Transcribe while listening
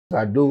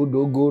Let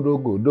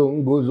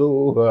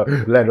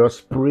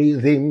us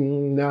praise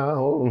him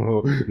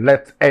now.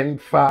 Let's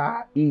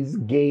enter his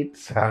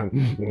gates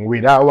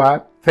with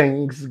our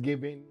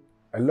thanksgiving.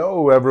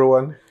 Hello,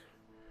 everyone.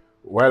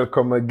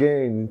 Welcome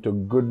again to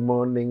Good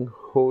Morning,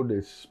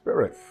 Holy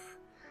Spirit.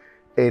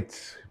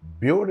 It's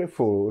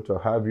beautiful to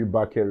have you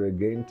back here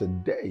again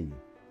today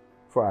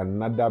for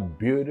another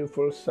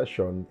beautiful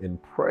session in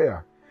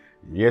prayer.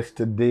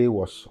 Yesterday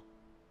was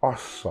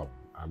awesome.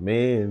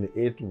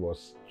 It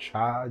was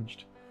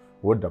charged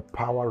with the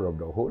power of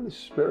the Holy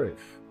Spirit.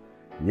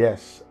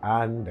 Yes,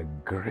 and the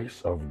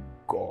grace of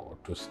God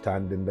to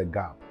stand in the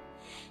gap.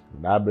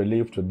 And I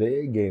believe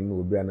today again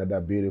will be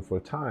another beautiful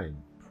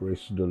time.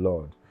 Praise the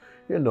Lord.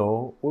 You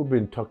know, we've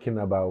been talking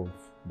about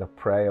the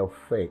prayer of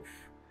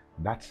faith.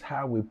 That's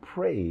how we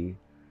pray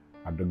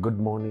at the Good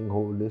Morning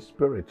Holy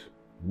Spirit.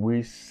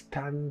 We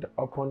stand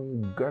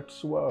upon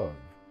God's word.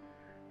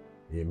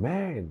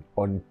 Amen.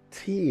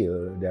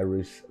 Until there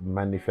is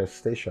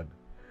manifestation.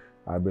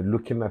 I've been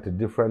looking at the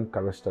different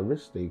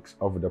characteristics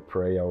of the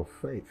prayer of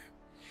faith.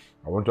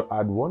 I want to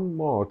add one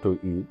more to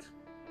it.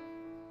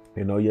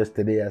 You know,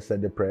 yesterday I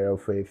said the prayer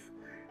of faith.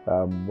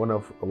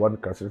 One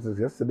characteristic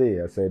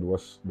yesterday I said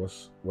was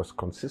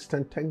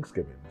consistent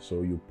thanksgiving.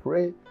 So you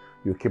pray,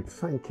 you keep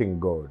thanking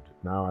God.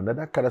 Now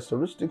another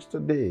characteristic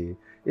today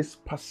is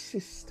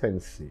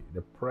persistency.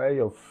 The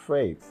prayer of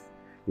faith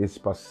is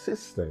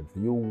persistent.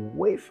 You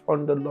wait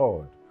on the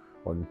Lord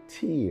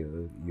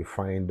until you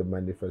find the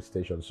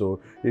manifestation.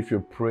 So if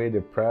you pray the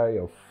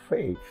prayer of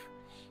faith,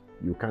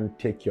 you can't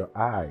take your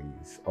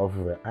eyes off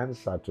the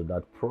answer to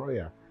that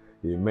prayer.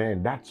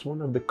 Amen. That's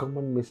one of the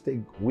common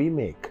mistakes we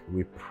make.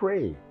 We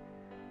pray,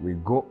 we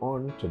go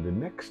on to the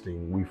next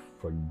thing, we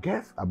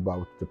forget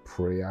about the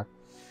prayer,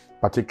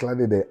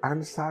 particularly the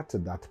answer to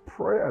that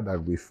prayer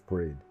that we've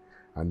prayed.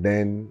 And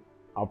then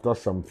after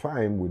some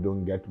time, we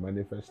don't get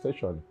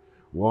manifestation.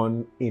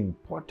 One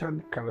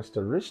important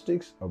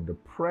characteristics of the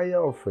prayer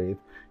of faith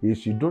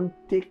is you don't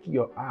take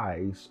your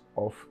eyes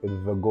off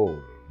the goal.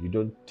 You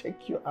don't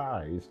take your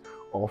eyes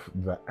off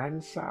the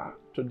answer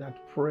to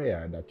that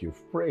prayer that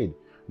you've prayed.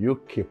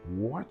 You keep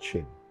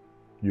watching.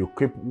 You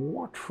keep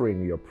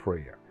watering your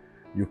prayer.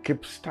 You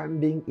keep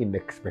standing in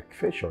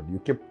expectation. You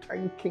keep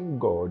thanking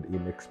God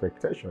in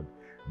expectation.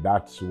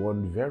 That's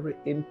one very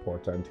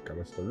important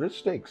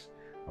characteristics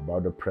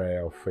about the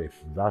prayer of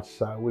faith. That's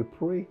how we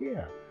pray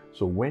here.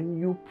 So when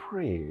you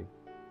pray,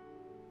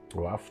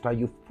 or after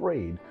you've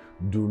prayed,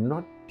 do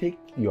not take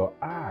your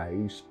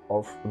eyes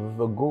off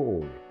the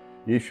goal.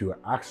 If you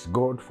ask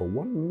God for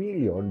 1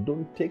 million,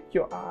 don't take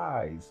your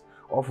eyes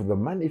off the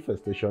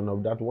manifestation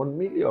of that 1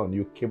 million.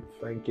 You keep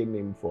thanking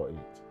Him for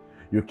it.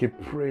 You keep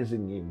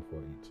praising Him for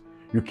it.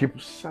 You keep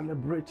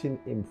celebrating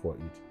Him for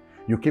it.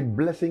 You keep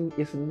blessing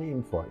His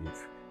name for it.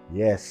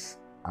 Yes,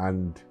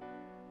 and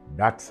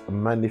that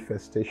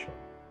manifestation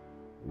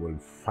will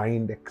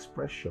find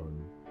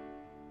expression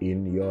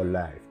in your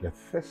life. The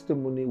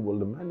testimony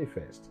will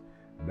manifest.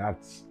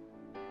 That's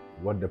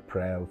what the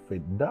prayer of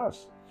faith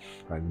does.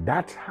 And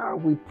that's how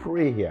we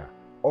pray here.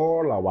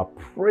 All our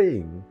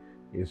praying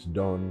is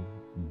done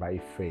by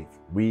faith.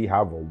 We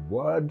have a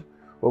word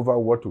over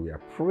what we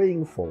are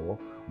praying for.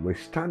 We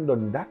stand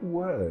on that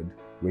word.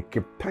 We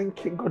keep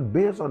thanking God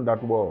based on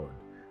that word.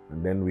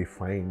 And then we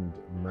find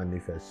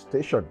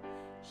manifestation.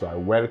 So I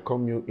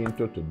welcome you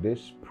into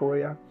today's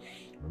prayer.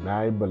 And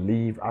I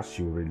believe as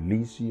you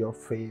release your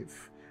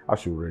faith,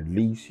 as you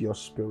release your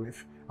spirit,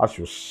 as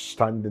you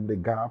stand in the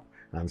gap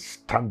and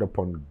stand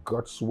upon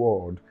God's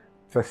word,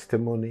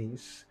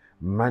 testimonies,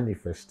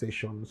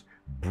 manifestations,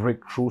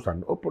 breakthroughs,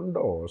 and open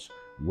doors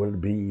will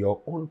be your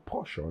own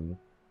portion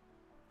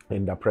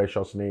in the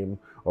precious name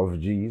of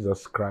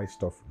Jesus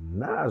Christ of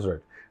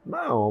Nazareth.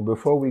 Now,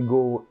 before we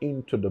go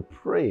into the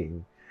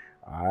praying,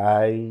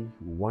 I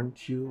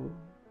want you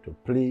to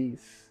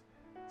please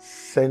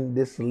send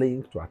this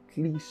link to at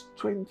least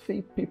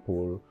 20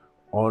 people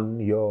on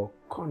your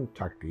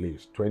contact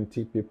list,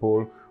 20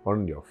 people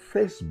on your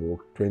Facebook,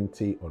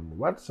 20 on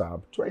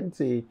WhatsApp,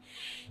 20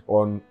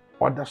 on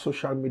other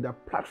social media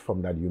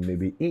platforms that you may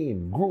be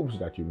in, groups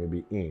that you may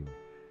be in.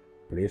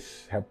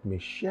 Please help me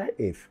share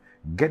it.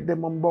 Get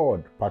them on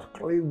board,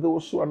 particularly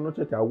those who are not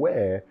yet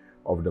aware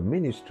of the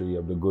ministry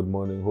of the Good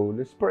Morning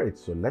Holy Spirit.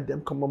 So let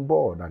them come on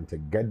board, and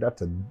together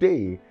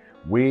today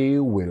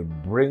we will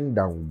bring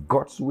down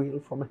God's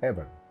will from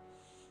heaven.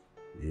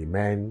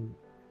 Amen.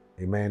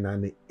 Amen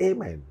and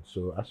amen.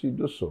 So as you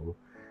do so,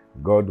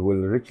 God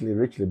will richly,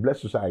 richly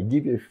bless you. So I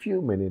give you a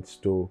few minutes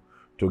to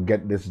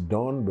get this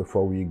done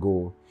before we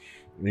go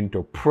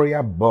into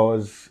prayer.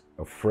 Buzz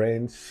a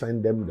friend,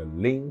 send them the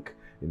link,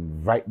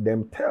 invite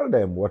them, tell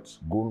them what's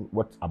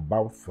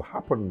about to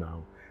happen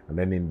now, and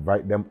then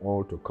invite them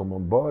all to come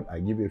on board. I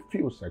give you a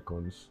few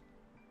seconds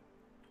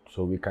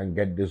so we can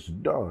get this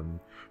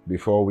done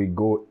before we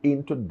go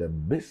into the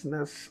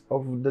business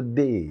of the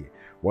day.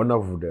 One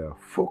of the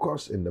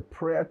focus in the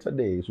prayer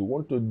today is we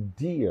want to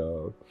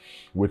deal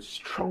with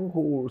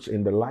strongholds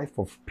in the life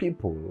of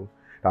people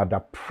that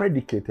are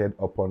predicated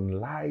upon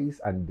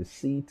lies and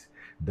deceit,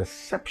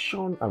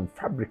 deception and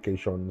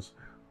fabrications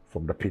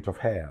from the pit of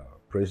hell.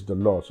 Praise the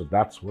Lord. So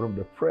that's one of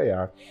the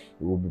prayer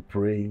we will be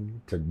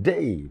praying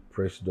today.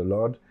 Praise the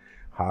Lord.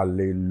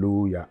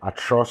 Hallelujah. I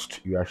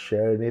trust you are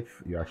sharing it.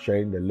 You are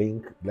sharing the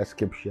link. Let's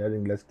keep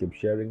sharing. Let's keep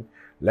sharing.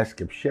 Let's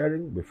keep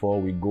sharing before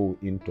we go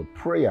into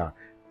prayer.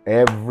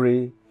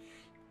 Every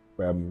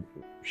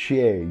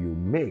share you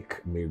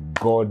make, may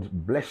God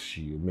bless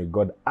you. May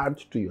God add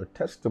to your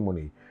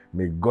testimony.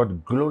 May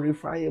God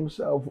glorify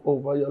himself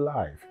over your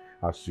life.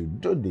 As you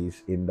do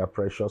this in the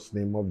precious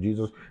name of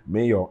Jesus,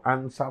 may your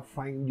answer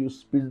find you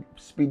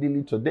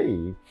speedily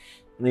today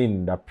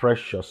in the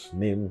precious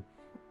name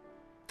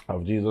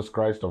of Jesus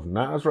Christ of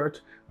Nazareth.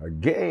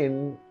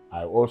 Again,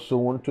 I also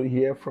want to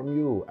hear from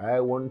you.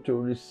 I want to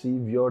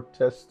receive your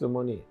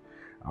testimony.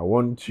 I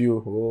want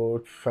you,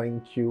 oh,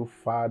 thank you,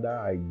 Father.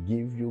 I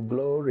give you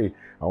glory.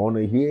 I want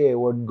to hear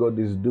what God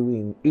is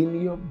doing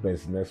in your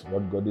business,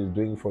 what God is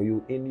doing for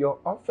you in your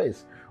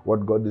office,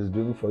 what God is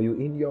doing for you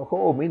in your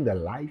home, in the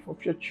life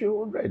of your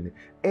children.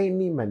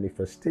 Any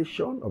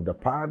manifestation of the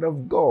power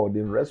of God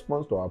in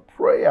response to our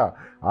prayer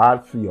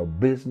at your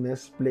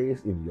business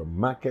place, in your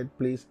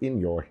marketplace, in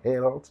your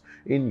health,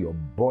 in your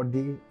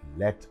body,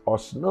 let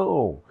us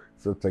know.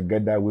 So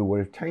together we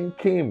will thank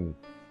him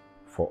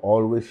for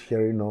always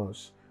hearing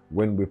us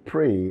when we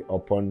pray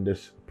upon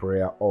this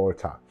prayer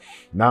altar.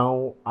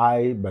 Now,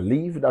 I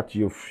believe that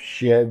you've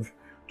shared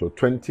to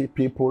 20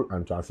 people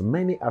and to as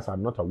many as are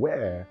not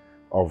aware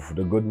of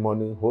the Good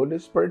Morning Holy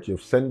Spirit.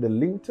 You've sent the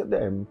link to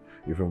them.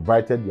 You've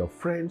invited your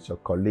friends, your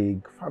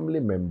colleagues, family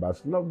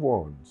members, loved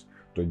ones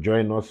to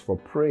join us for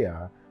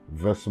prayer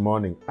this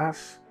morning.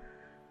 As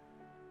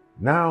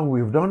now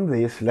we've done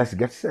this, let's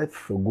get set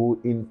to go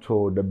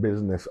into the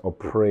business of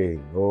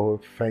praying. Oh,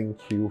 thank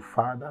you,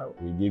 Father.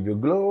 We give you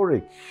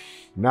glory.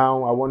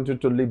 Now I want you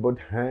to lift both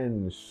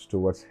hands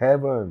towards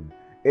heaven.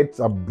 It's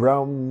a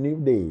brand new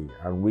day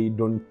and we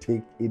don't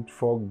take it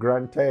for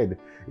granted.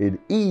 It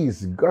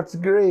is God's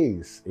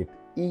grace. It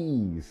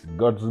is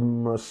God's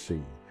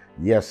mercy.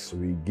 Yes,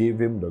 we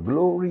give him the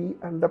glory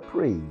and the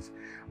praise.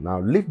 Now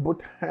lift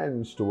both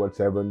hands towards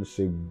heaven.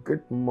 Say,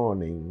 good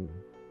morning,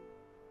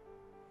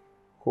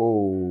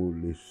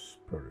 Holy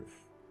Spirit.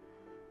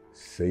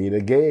 Say it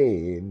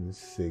again.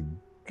 Say,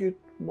 good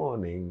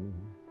morning,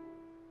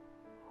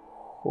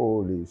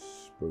 Holy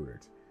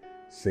Spirit.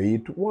 Say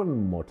it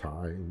one more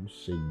time.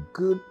 Say,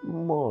 good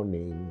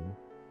morning,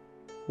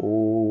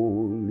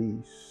 Holy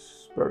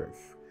Spirit.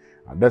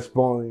 At this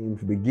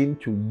point, begin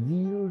to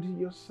yield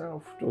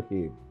yourself to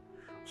him.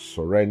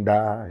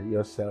 Surrender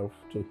yourself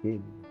to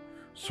him.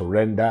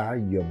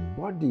 Surrender your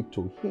body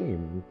to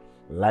him.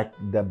 Like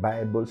the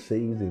Bible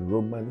says in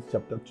Romans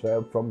chapter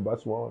 12 from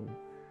verse 1.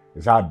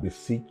 As I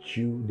beseech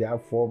you,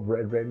 therefore,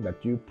 brethren,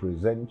 that you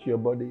present your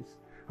bodies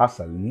as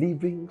a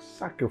living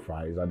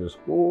sacrifice that is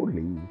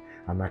holy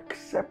and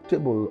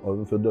acceptable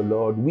unto the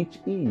Lord, which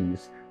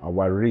is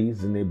our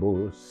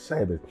reasonable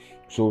service.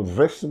 So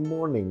this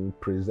morning,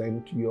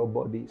 present your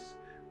bodies,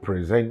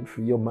 present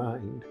your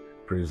mind,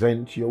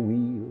 present your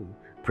will,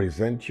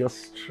 present your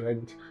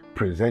strength,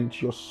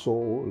 present your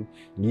soul.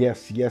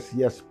 Yes, yes,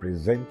 yes,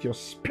 present your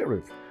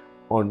spirit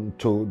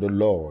unto the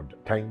Lord.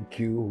 Thank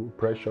you,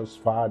 precious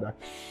Father.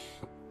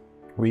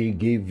 We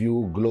give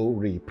you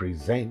glory.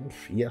 Present,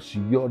 yes,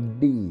 your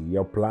day,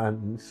 your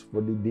plans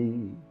for the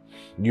day,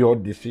 your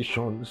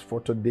decisions for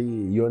today,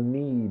 your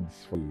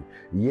needs for you.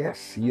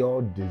 Yes,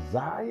 your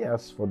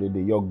desires for the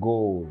day, your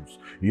goals,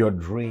 your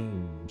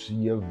dreams,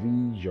 your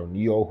vision,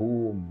 your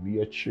home,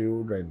 your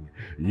children,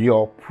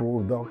 your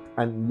product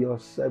and your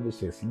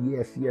services.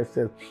 Yes, yes,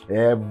 yes.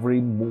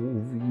 Every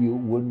move you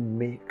will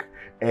make,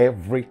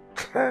 every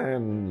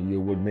turn you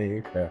will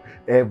make,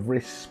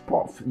 every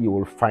spot you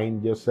will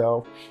find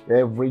yourself,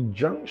 every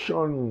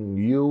junction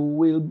you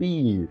will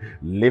be.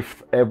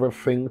 Lift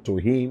everything to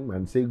him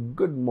and say,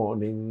 good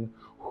morning,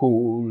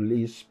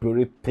 Holy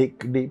Spirit.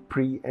 Take the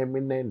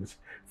preeminence.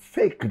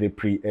 Take the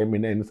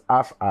preeminence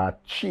as our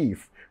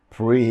chief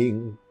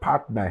praying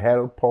partner.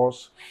 Help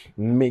us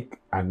make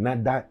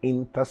another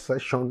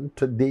intercession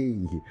today.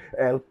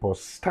 Help us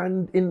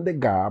stand in the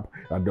gap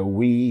that the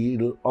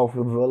will of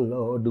the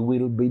Lord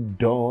will be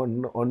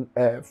done on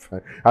earth,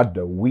 that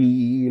the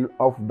will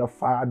of the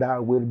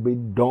Father will be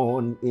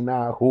done in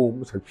our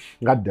homes,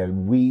 that the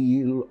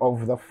will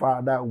of the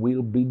Father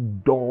will be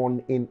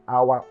done in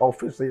our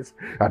offices,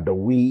 that the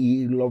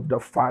will of the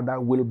Father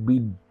will be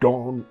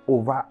done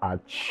over our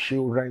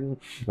children,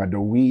 that the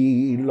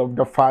will of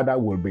the Father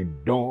will be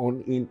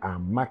done in our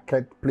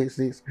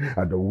marketplaces,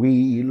 that the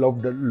will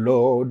of the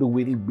Lord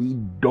will be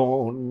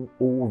done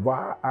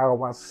over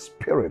our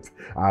spirit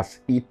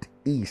as it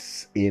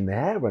is in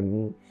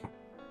heaven.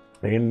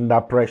 In the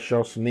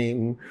precious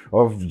name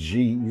of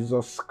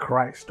Jesus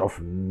Christ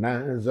of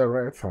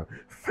Nazareth.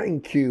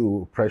 Thank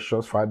you,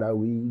 precious Father.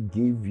 We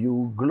give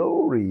you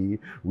glory.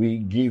 We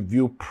give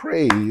you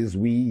praise.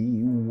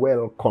 We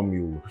welcome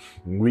you.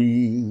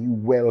 We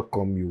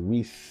welcome you.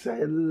 We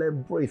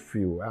celebrate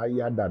you.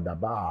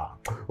 Ayadadaba.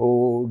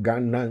 Oh,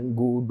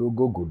 ganangu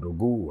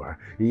dogogodogo.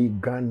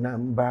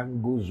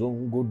 Iganambangu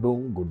zongo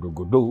dongo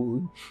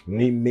dogodo.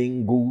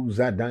 Nimingu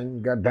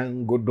zadanga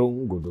dango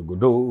dongo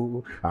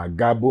dogodo.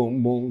 Agabo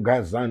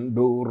munga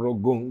zando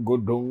rogongo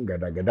donga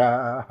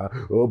dagada.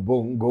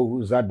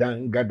 Obongo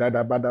zadanga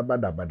dada bada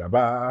bada bada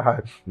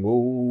ba.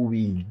 Oh,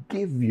 we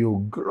give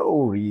you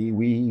glory.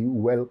 We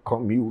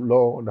welcome you,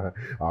 Lord.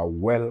 I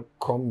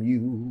welcome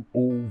you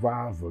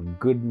over the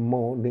good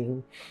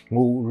morning,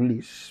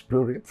 Holy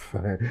Spirit.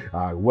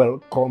 I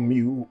welcome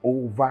you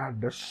over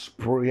this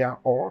prayer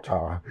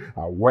altar.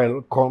 I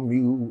welcome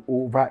you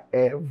over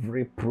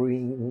every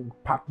praying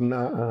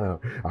partner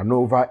and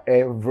over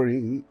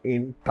every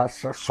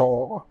intercessor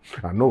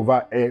and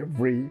over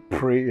every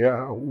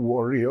prayer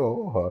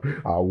warrior.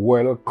 I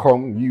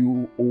welcome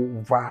you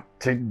over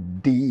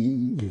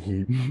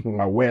today.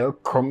 I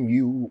welcome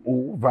you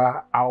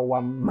over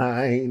our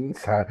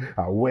minds. I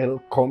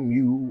welcome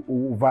you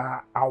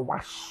over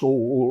our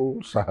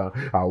souls.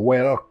 I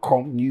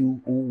welcome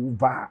you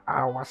over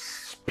our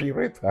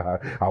spirit.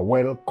 I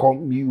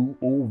welcome you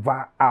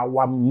over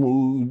our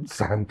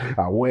moods.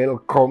 I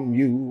welcome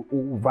you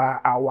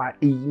over our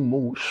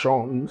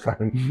emotions. I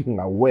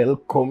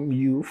welcome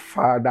you,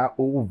 Father,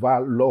 over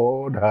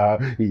Lord.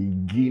 Our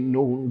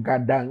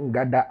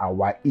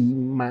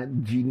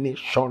imagination.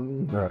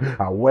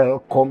 I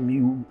welcome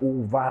you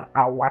over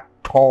our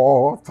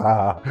thoughts.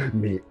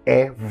 May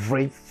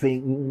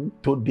everything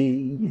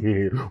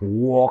today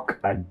walk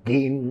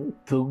again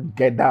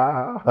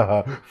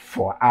together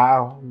for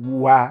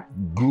our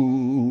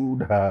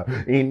good,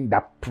 in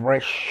the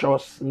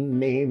precious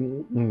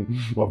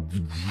name of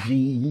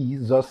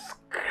Jesus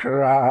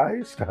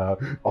Christ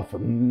of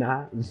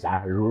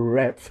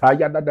Nazareth.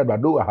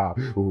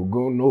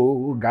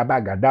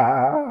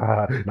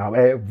 Now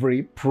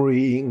every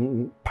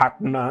praying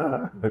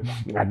partner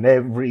and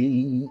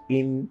every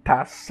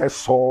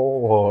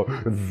intercessor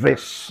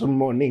this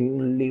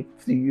morning,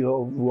 lift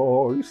your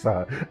voice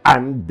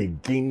and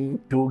begin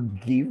to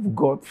give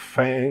God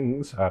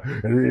thanks.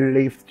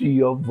 Lift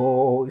your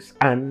voice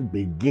and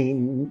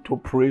begin to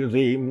praise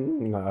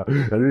Him.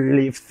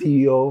 Lift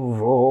your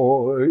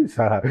voice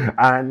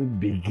and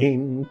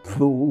begin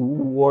to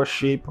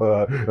worship.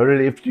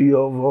 Lift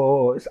your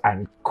voice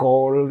and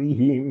call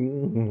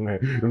Him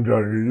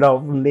the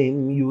love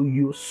name you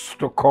used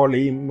to call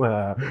Him.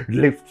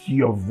 Lift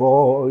your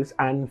voice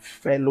and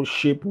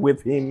fellowship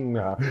with Him.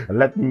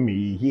 Let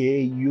me hear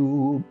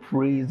you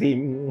praise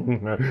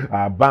Him.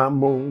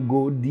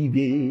 Abamongo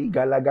dive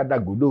galagada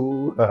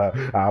gudo.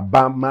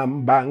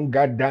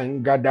 Abamambanga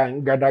danga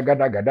danga daga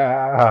daga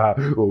da.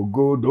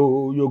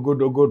 Ogodo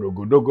yogodo godo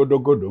godo godo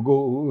godo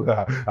go.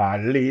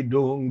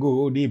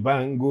 Alidongo di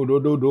bango do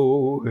do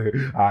do.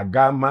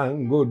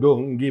 Agamango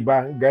dongi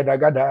banga da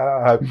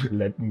gada.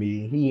 Let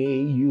me hear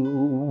you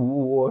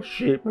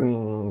worship.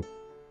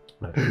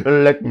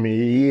 Let me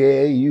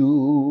hear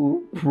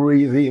you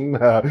praise Him.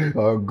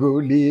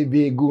 Aguli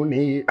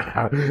biguni.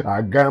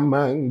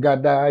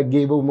 Agamangada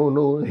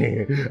gibumono.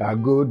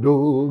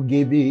 Agodo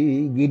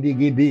gibi gidi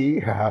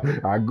gidi.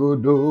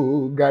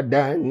 Agodo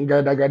gadang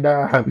gada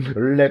gada.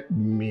 Let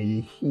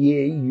me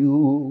hear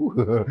you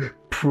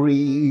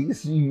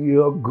praise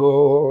your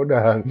God.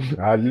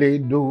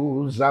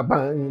 Aledo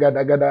zabanga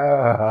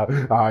dagada.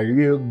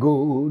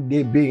 Ayego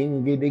de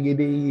bingi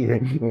digidi.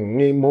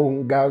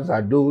 Imunga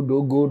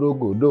zadodo godo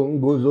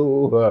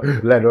godongozo.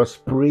 Let us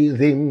praise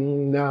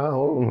Him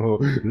now.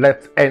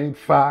 Let's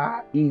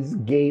enter His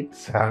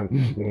gates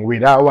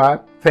with our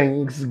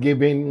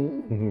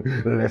thanksgiving.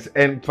 Let's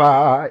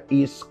enter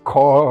His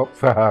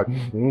courts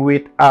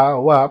with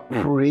our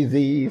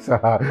praises.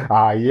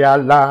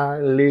 Ayala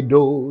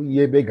ledo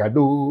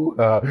yebegado.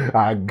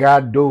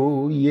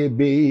 Agado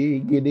yebe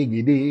gidi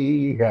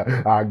gidi.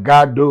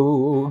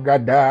 Agado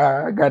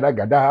gada gada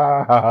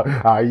gada.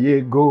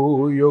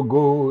 Ayego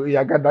yogo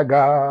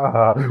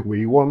yagadaga.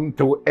 We want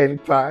to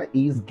enter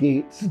His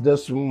gates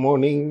this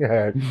morning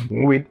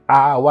with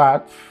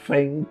our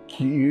thank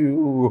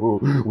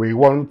you. We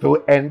want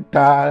to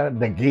enter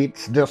the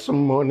gates this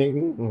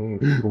morning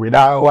with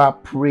our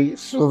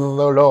praise to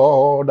the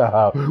Lord.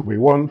 We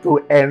want to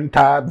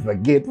enter the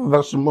gate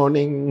this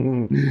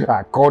morning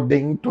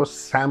according to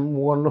Psalm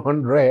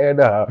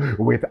 100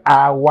 with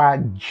our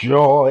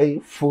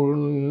joyful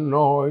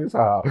noise.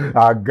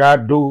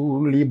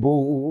 Agado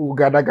libu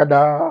gada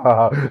gada.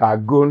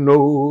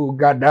 Agono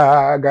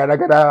gada gada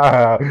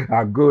gada.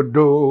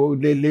 Agodo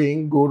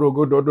liling guru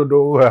godo.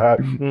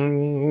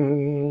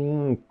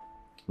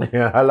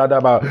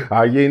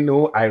 You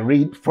know, I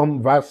read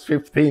from verse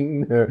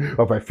 15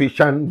 of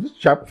Ephesians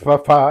chapter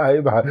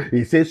 5.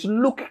 It says,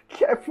 look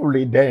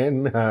carefully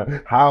then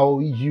how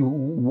you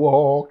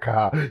walk.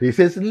 It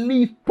says,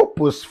 live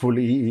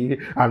purposefully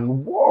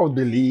and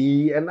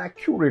worthily and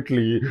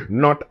accurately,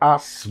 not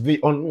as the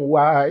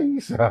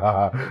unwise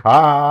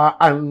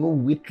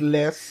and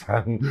witless,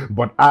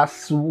 but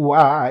as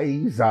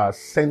wise,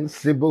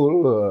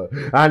 sensible,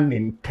 and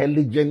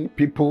intelligent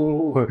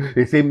people.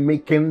 He said,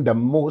 making the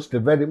most, the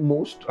very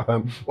most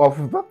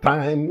of the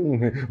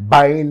time,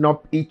 buying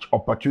up each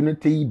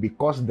opportunity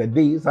because the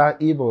days are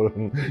evil.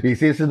 He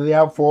says,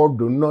 therefore,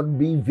 do not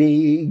be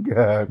vague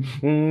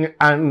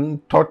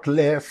and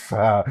thoughtless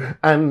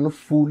and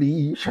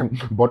foolish,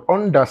 but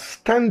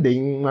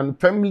understanding and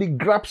firmly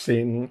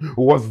grasping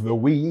what the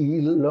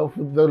will of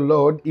the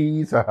Lord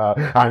is,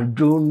 and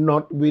do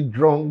not be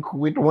drunk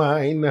with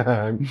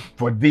wine,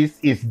 for this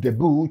is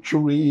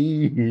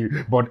debauchery,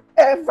 but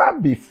ever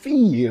be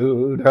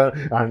filled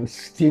and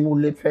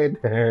stimulated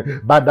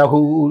by the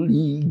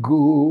Holy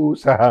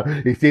Ghost.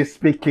 It says,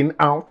 speaking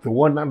out to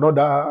one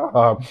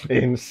another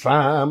in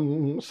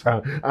psalms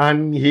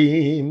and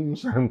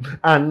hymns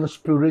and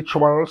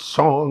spiritual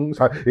songs.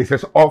 It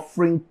says,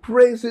 offering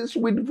praises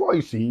with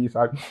voices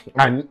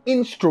and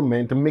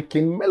instrument,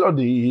 making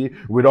melody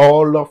with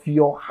all of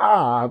your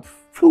heart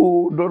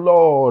to the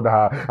Lord,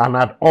 and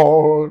at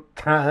all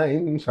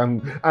times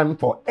and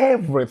for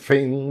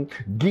everything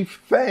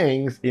give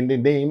thanks in the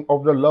name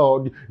of the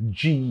Lord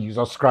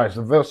Jesus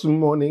Christ. This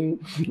morning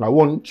I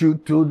want you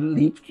to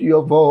lift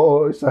your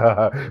voice,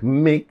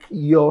 make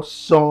your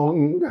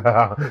song,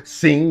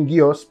 sing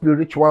your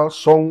spiritual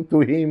song to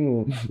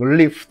him.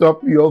 Lift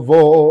up your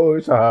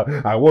voice.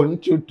 I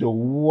want you to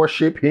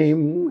worship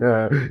him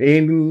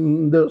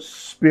in the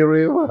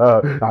spirit,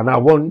 and I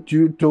want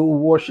you to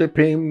worship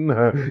him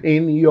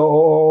in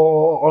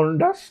your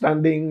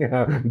understanding.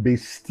 Be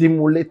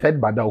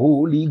stimulated by the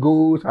Holy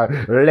Ghost.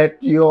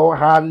 Let your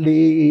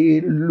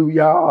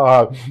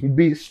hallelujah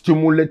be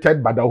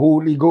stimulated by the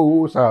Holy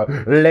Ghost.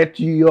 Let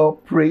your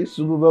praise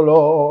to the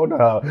Lord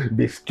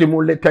be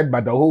stimulated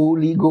by the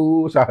Holy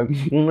Ghost.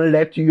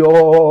 Let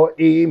your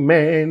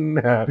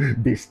amen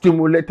be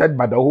stimulated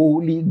by the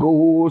Holy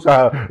Ghost.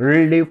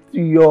 Lift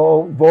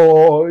your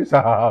voice,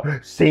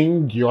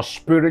 sing your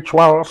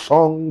spiritual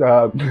song,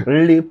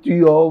 lift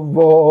your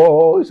voice,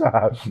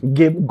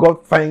 give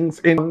God thanks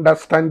in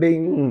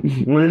understanding.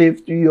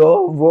 Lift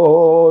your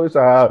voice,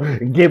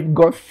 give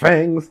God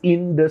thanks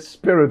in the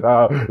spirit.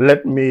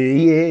 Let me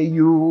hear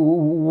you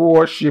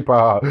worship.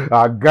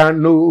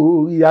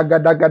 Agano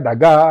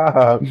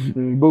yagadagadaga,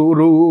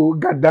 buru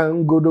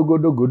gadang gudu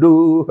gudu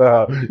gudu,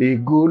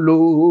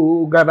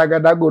 igulu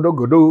gadagada gudu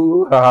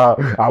gudu.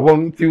 I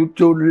want you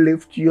to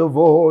lift your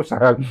voice,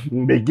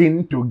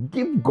 begin to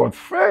give God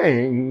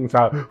thanks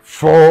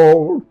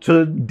for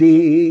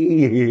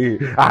today,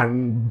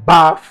 and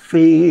by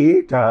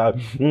faith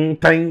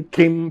thank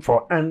him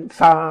for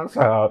answers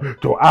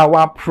to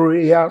our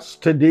prayers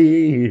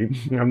today,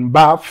 and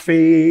by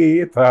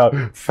faith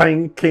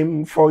thank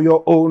him for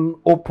your own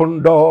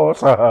open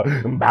doors,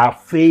 by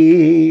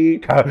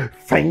faith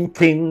thank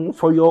him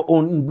for your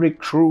own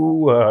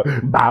breakthrough,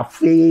 by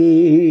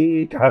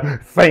faith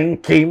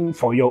thank him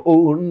for your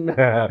own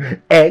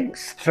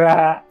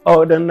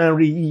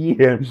extraordinary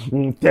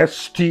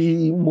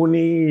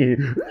testimony.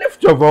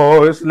 Lift your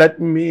voice, let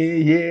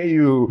me hear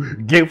you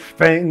give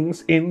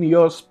thanks in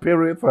your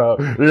spirit.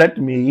 Let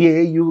me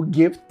hear you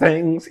give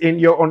thanks in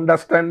your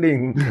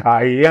understanding.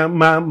 I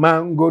am a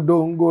man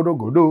godo godo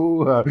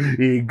godo,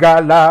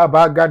 igala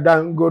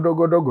bagadang godo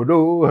godo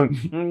godo.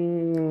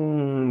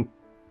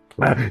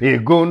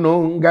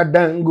 Egononga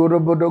dangoro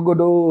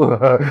bodogodo,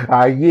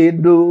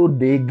 ayedo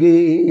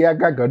dege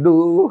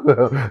yagagado,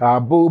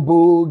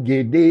 abobo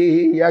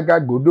gede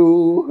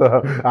yagagodo,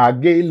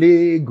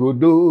 agele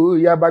godo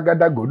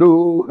yabagada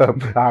godo,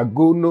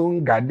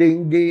 agonon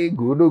gadenge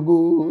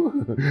godogo,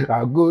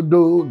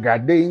 agodo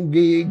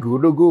gadenge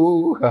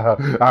godogo,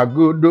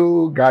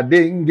 agodo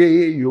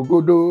gadenge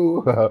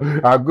yogodo,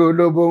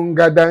 agodo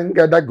bonga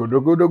danga da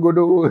godogodo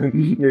godo,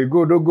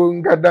 egodo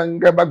gonga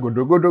danga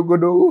bagodo godo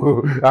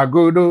godo.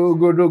 Godo,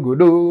 godo,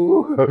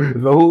 godo.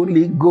 The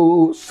Holy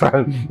Ghost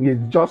is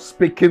just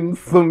speaking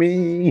for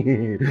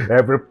me.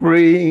 Every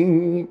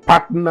praying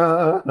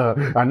partner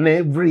and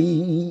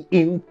every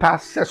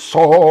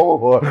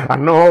intercessor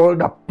and all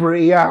the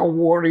prayer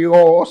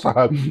warriors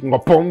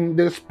upon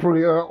this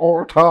prayer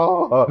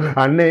altar,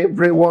 and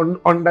everyone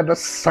under the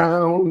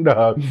sound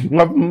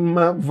of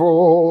my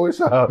voice,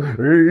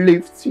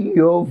 lift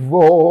your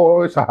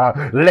voice.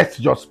 Let's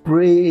just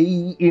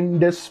pray in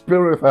the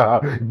spirit,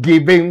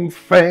 giving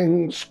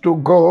thanks to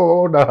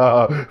God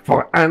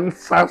for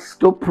answers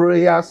to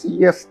prayers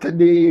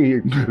yesterday.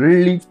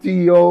 Lift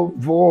your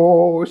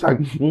voice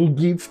and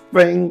give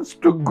thanks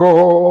to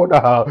God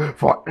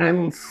for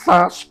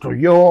answers to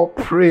your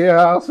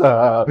prayers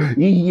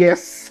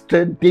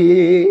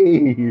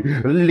yesterday.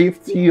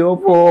 Lift your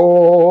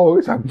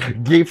voice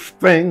and give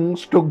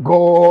thanks to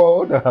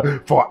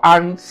God for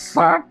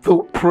answer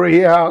to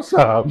prayers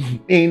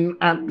in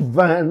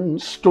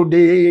advance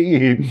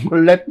today.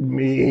 Let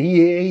me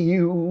hear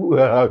you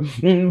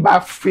by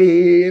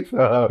faith.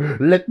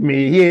 Let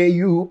me hear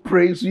you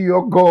praise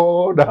your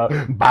God.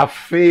 By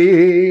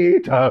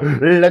faith,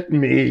 let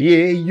me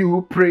hear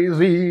you praise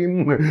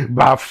him.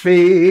 By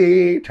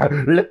faith,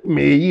 let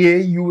me hear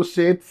you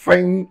say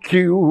thank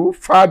you,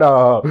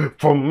 Father,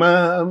 for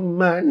my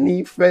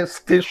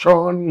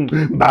manifestation.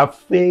 By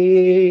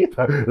faith,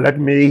 let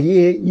me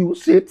hear you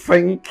say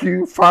thank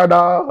you,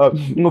 Father,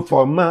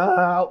 for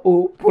my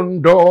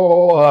open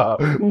door.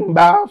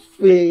 By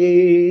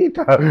faith,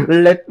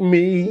 let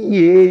me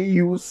hear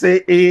you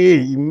say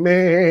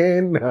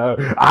amen.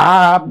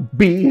 I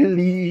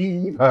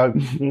believe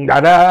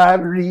that I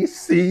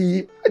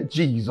receive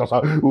Jesus.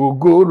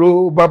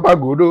 Uguru Baba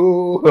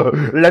Guru.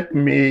 Let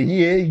me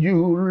hear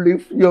you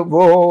lift your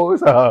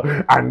voice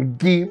and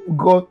give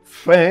God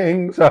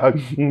thanks.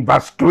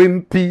 Verse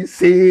 20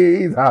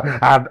 says,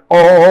 at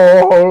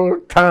all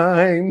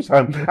times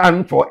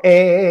and for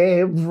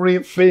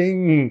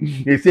everything,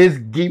 it says,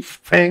 give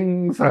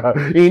thanks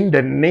in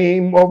the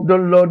name of the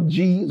Lord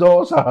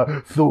Jesus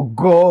to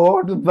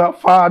God the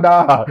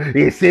Father.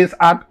 It says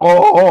at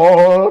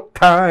all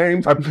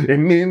times. It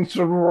means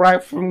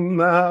right from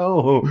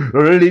now.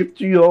 Lift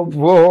your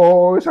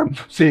voice and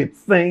say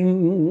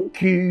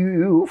thank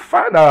you,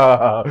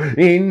 Father,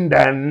 in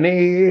the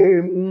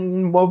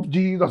name of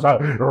Jesus.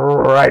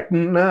 Right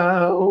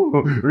now,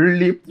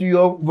 lift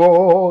your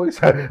voice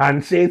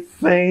and say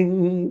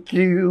thank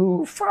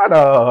you,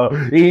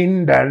 Father,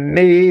 in the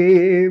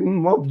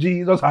name of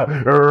Jesus.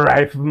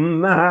 Right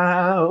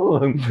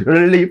now,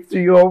 lift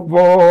your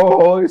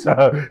voice,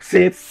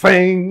 say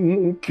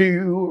thank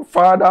you,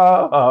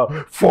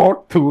 Father,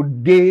 for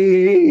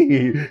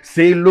today.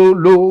 Say lo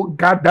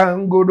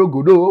gadango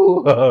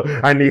gudo,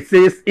 and it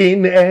says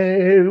in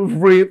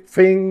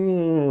everything.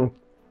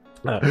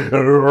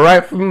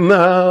 Right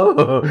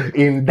now,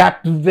 in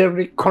that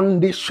very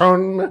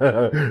condition,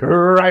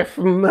 right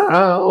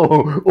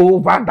now,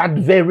 over that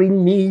very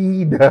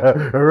need,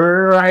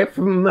 right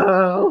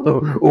now,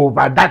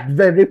 over that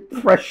very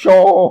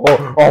pressure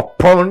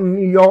upon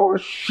your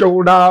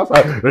shoulders,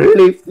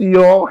 lift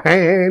your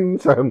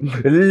hands,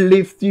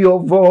 lift your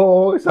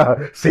voice,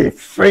 say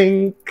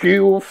thank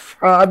you,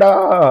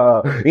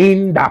 Father,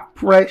 in the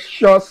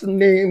precious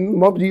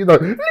name of Jesus.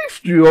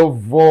 Lift your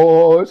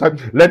voice,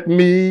 let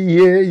me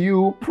hear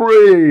you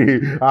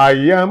pray. I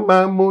am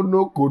a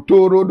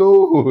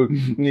monokotorodo,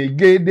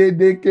 Nigede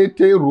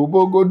dekete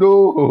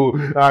rubogodo,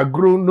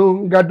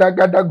 Agrununga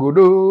gada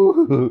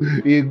godo,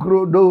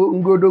 Igrodo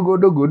godo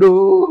godo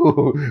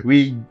godo.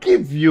 We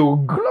give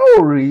you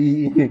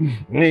glory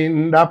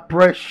in the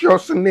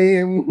precious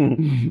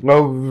name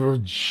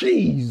of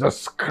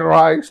Jesus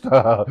Christ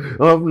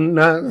of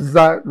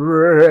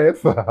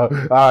Nazareth.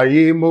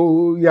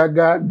 Aimu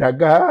yaga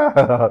daga,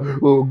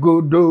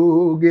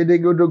 Ogodo gede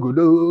godo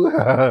godo.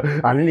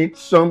 I need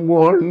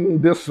someone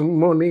this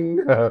morning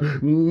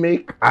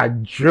make a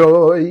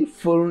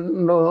joyful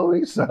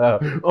noise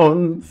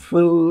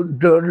unto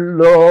the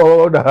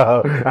Lord.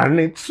 I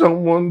need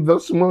someone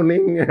this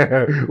morning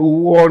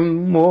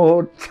one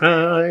more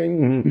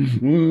time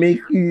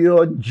make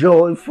your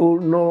joyful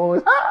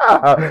noise.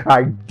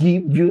 I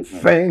give you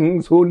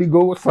thanks, Holy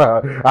Ghost.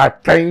 I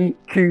thank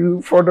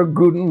you for the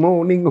good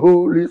morning,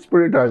 Holy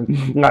Spirit.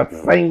 I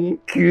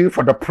thank you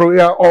for the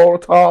prayer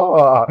altar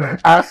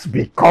has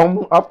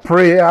become a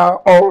prayer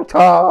altar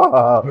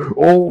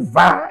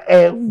over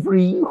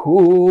every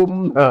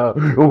home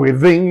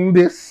within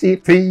this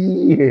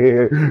city,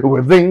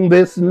 within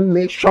this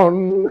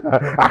nation,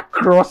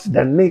 across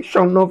the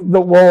nation of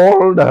the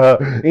world.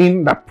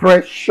 In the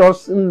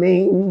precious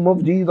name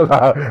of Jesus,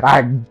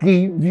 I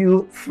give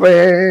you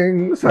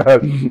thanks.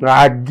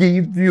 I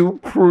give you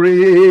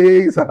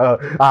praise.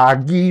 I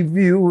give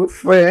you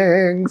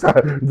thanks.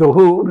 The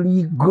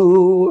Holy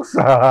Ghost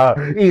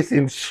is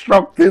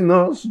instructing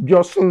us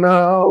just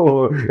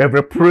now,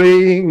 every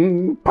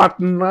praying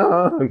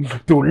partner,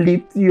 to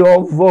lift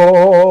your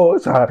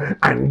voice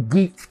and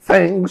give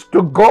thanks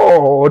to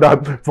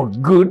God for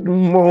good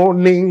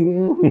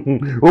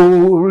morning.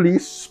 Holy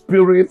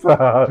Spirit,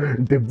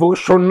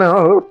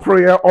 devotional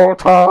prayer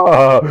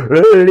altar,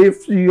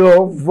 lift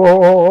your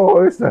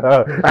voice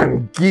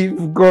and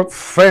give God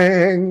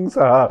thanks.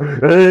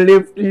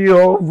 Lift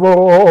your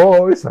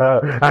voice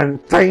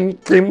and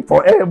thank Him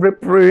for every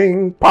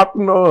praying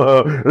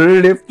partner.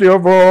 Lift your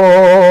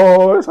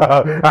voice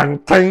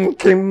and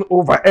thank Him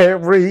over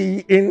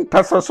every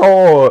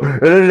intercessor.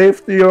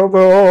 Lift your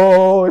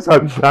voice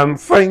and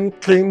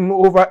thank Him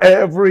over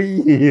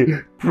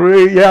every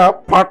prayer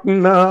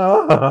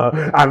partner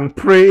and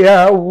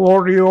prayer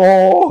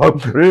warrior.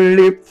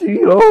 Lift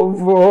your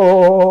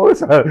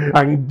voice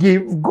and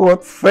give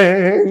God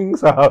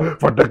thanks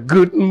for the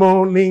good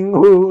morning,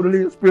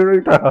 Holy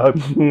Spirit.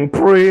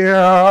 Prayer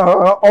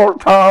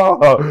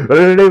altar,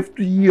 lift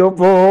your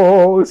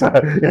voice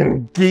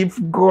and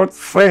give God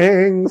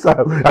thanks.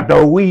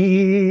 The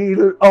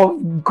will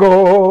of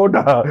God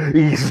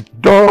is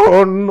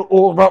done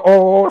over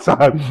us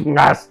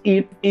as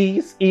it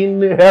is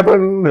in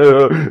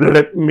heaven.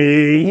 Let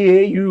me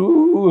hear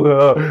you.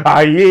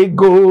 I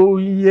go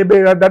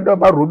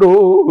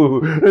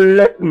yeberadadabarudo.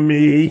 Let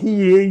me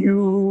hear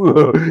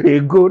you.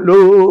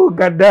 Egolo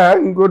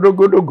gadang godo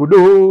godo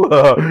godo.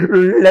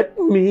 Let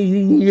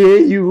me hear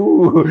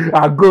you.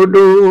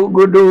 Agodo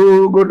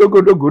godo godo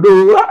godo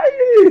godo.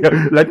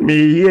 Let me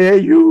hear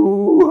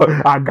you.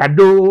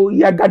 Agado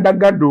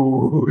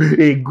yagadagado.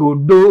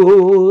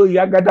 Egodo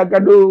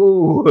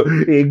yagadagado.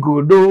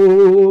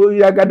 Egodo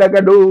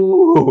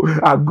yagadagado.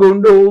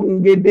 Agondo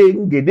ngede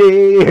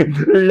ngede.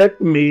 Let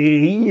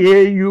me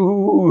hear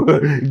you.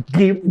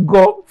 Give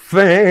God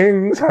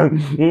thanks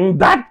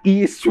that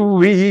His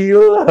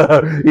will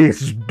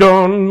is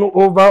done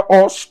over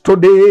us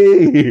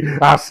today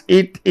as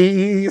it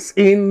is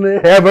in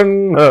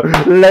heaven.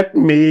 Let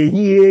me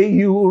hear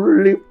you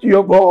lift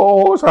your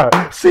voice.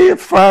 Say,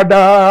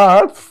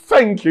 Father,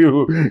 thank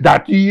you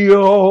that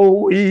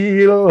your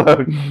will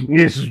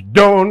is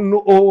done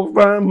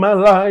over my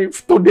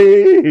life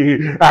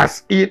today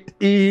as it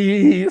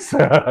is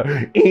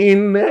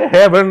in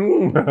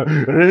heaven.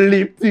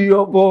 Lift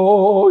your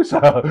voice.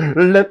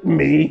 Let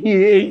me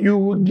hear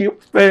you give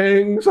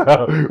thanks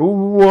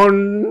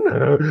one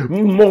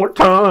more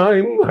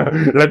time.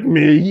 Let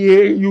me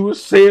hear you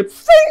say,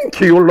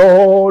 thank you,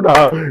 Lord,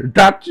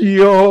 that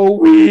your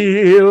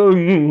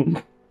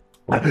will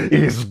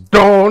is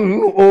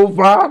done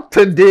over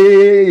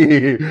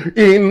today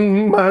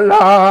in my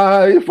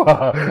life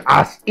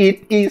as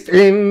it is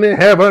in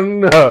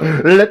heaven.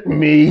 Let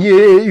me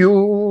hear you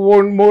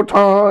one more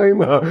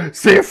time.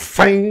 Say,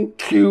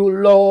 thank you,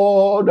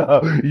 Lord.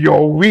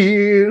 Your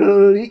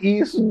will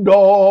is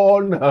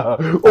done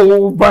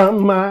over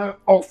my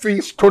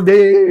office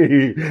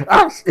today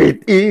as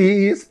it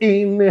is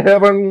in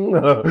heaven.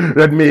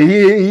 Let me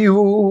hear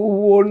you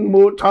one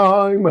more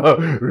time.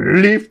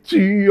 Lift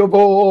your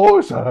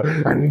voice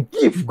and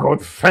give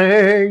God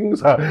thanks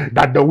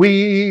that the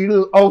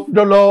will of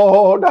the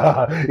Lord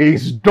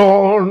is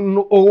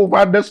done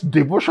over this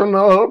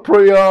devotional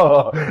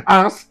prayer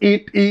as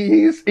it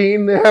is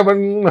in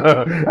heaven.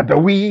 The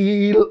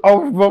will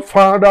of the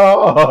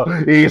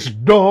Father is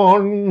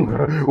done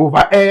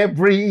over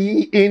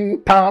every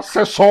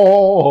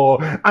intercessor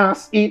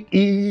as it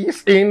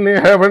is in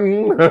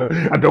heaven.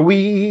 The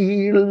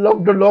will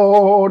of the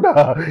Lord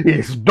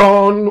is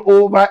done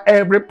over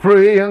every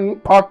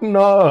praying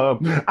partner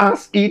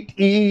as it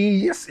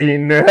is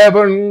in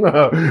heaven.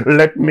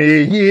 Let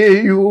me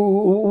hear you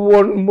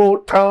one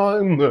more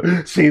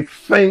time. Say,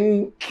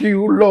 thank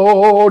you,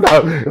 Lord,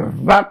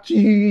 that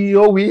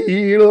your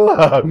will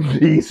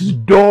is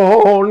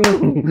done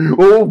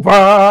over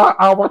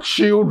our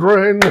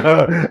children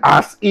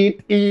as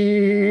it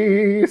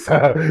is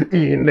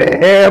in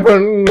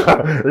heaven.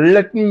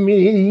 Let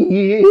me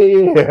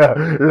hear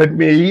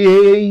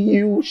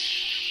you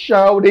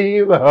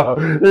shouting.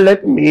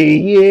 Let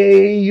me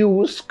hear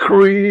you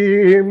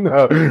scream.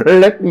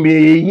 Let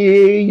me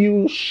hear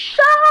you shout.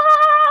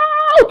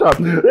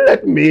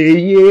 Let me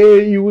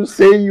hear you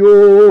say,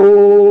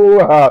 yo,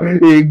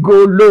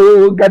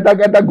 egolo gada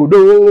gada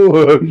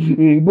godo,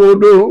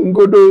 godo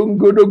godo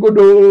godo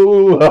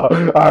godo,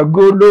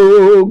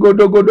 agolo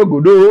godo godo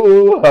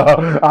godo,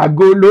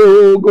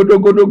 agolo godo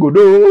godo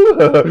godo,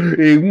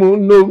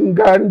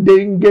 emunungan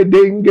denge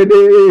denge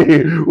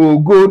de,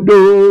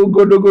 godo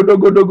godo godo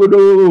godo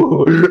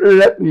godo.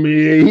 Let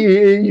me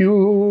hear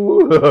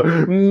you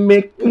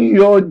make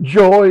your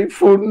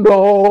joyful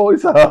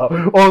noise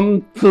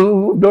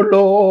unto the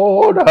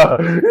Lord.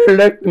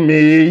 Let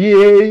me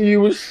hear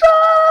you shout.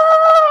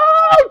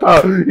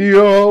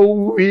 Your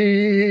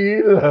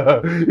will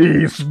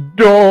is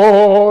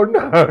done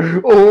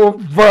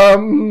over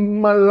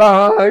my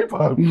life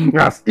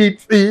as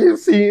it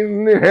is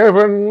in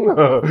heaven,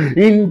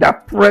 in the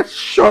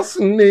precious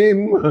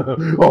name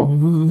of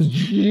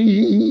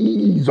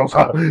Jesus,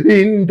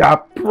 in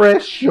the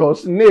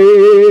precious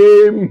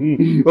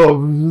name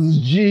of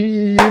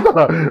Jesus.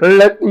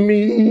 Let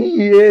me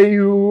hear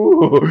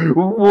you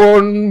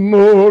one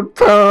more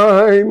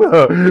time.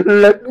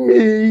 Let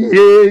me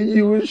hear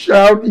you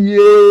shout, yay!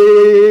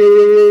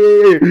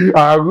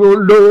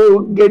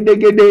 Agolo gede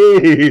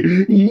gede,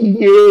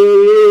 yay!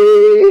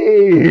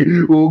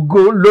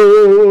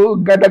 Ugolo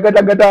gada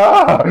gada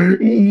gada,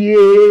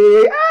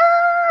 yay!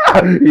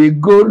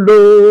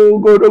 Igolo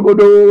godo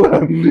godo,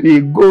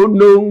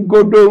 igono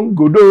godo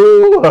godo,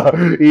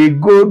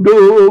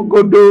 igodo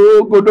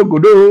godo godo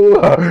godo,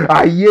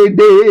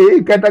 ayede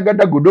gada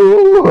gada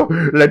godo.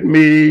 Let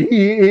me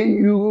hear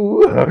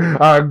you.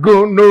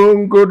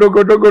 Agono godo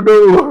godo godo,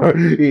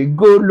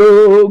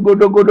 igolo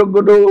godo godo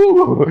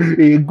godo,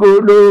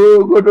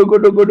 igolo godo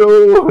godo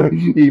godo,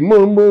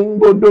 imomo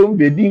godo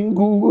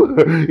bedingu,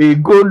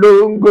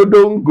 igolo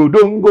godo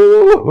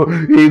godongo,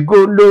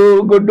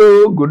 igolo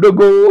godo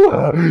godogo.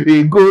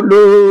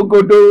 Igolo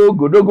godo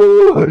godo go,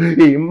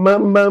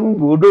 Imamam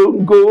godo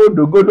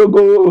godo godo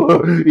go,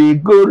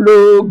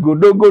 Igolo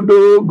godo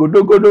godo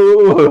godo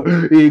godo,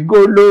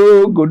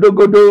 Igolo godo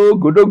godo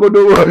godo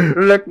godo.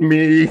 Let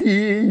me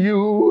hear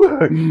you.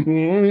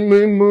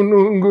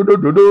 Godo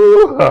godo,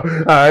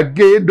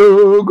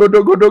 Agedo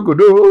godo godo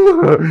godo,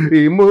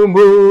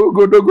 Imomo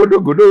godo godo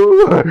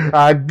godo,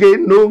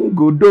 Ageno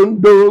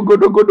godondo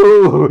godo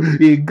godo,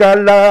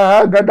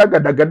 Igala gada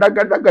gada gada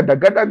gada gada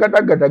gada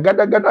gada gada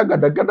gada gada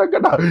gada gada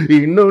gada,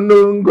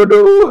 Inono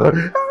godo.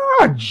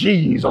 Ah,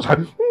 Jesus.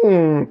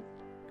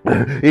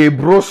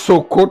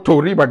 Ebroso koto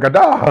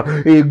ribagada,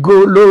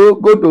 egolo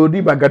godo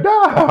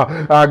ribagada,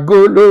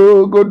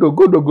 agolo godo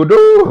godo godo,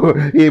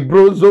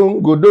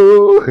 ebrozon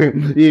godo,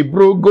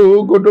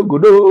 ebrogo godo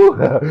godo,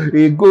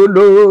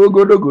 egolo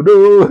godo godo,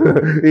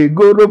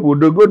 egolo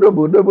bodo godo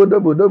bodo bodo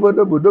bodo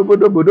bodo bodo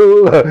bodo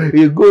bodo,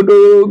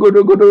 egodo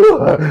godo godo,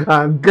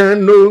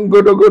 agano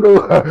godo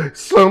godo.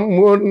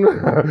 Someone,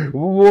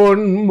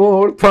 one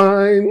more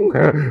time,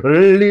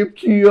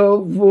 lift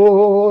your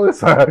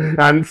voice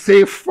and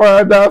say,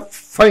 Father,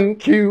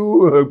 thank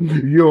you.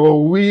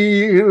 Your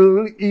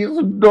will is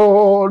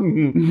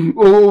done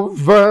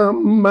over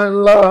my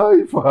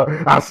life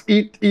as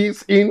it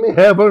is in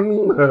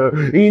heaven,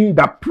 in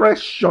the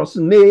precious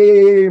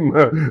name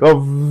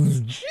of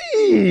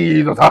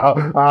Jesus.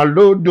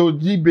 Alodo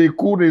jibe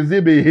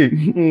kurezebe,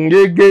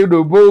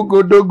 ngegedo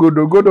bogodo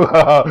godo godo.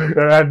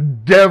 The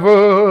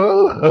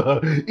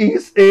devil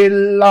is a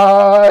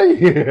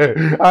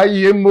lie.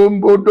 I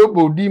am bodo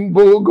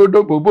bodimbo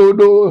godo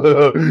bodo,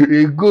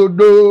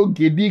 egodo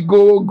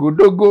gidigo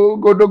godo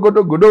godo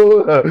godo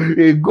godo,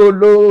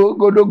 egolo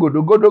godo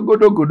godo godo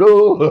godo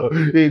godo,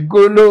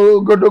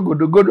 egolo godo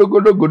godo godo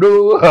godo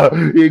godo,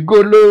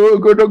 egolo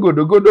godo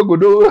godo godo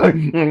godo.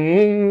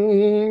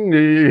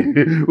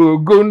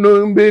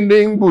 Ogono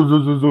mbending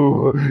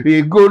buzuzuzu,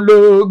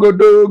 egolo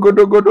godo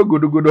godo godo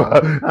godo godo,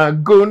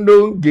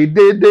 agono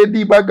gidede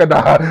di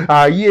bagada,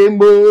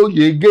 ayemo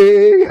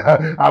yege.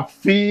 I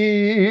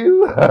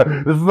feel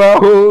the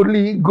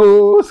Holy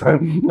Ghost.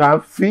 I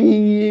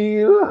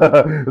feel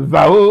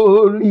the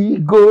Holy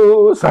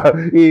Ghost.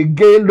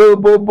 Egelo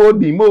bobo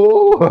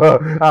dimo.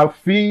 I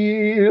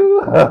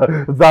feel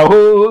the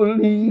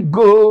Holy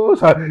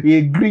Ghost.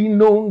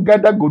 Egrino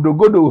gada godo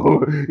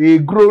godo.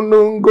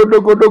 Egrono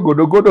godo godo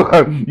godo godo.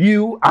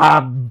 You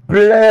are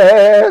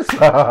blessed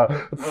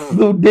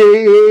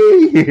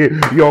today.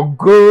 Your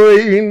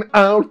going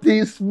out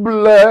is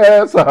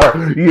blessed.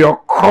 Your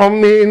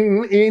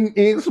coming in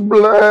is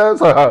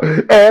blessed.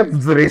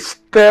 Every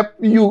step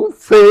you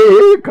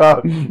take,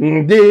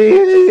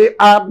 they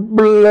are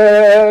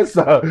blessed.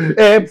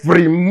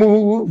 Every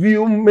move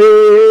you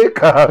make,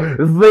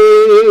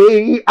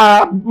 they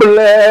are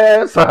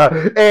blessed.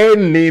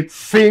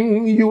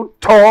 Anything you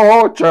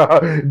touch,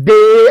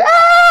 they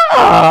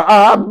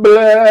are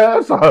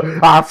blessed.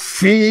 I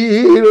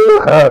feel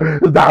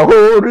the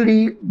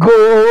Holy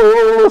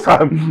Ghost.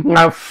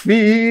 I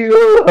feel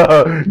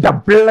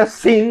the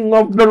blessing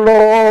of the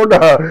Lord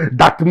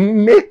that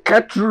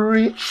maketh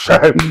rich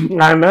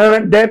and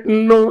addeth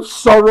no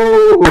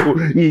sorrow.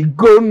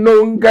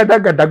 Igono gada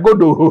gada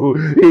godo,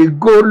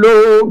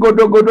 igolo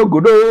godo godo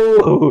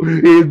godo,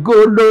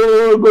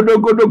 igolo godo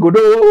godo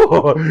godo,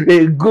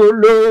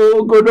 igolo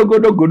godo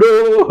godo godo,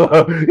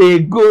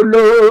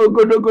 igolo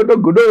godo godo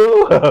godo,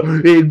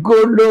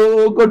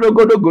 igolo godo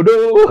godo godo,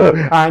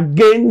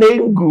 again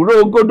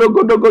guro godo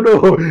godo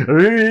godo.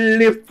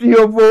 Lift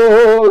your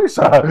voice,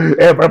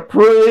 every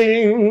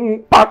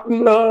praying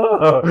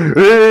partner.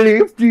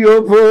 Lift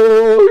your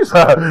voice,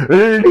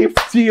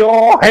 lift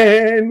your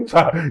hands,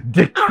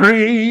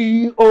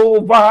 decree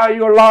over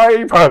your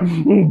life,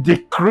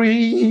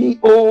 decree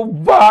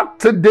over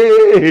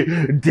today,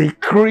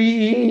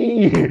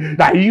 decree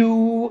that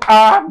you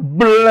are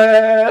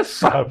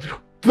blessed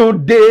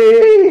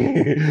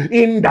today,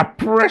 in the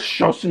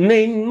precious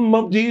name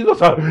of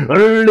Jesus.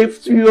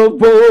 Lift your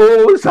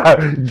voice,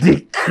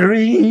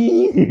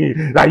 decree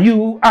that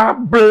you are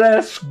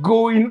blessed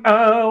going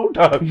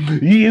out,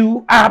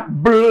 you are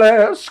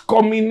blessed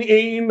coming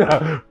in.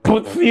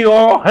 Put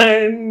your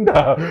hand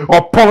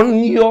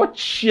upon your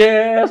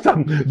chest,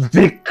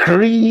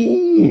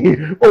 decree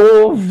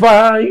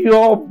over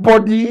your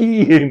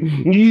body,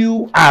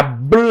 you are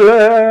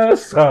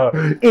blessed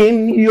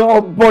in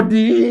your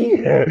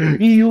body.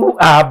 You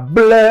are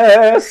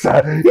blessed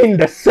in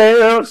the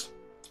cells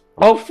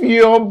of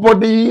your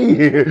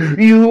body.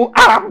 You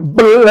are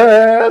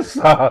blessed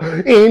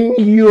in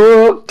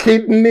your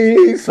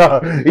kidneys.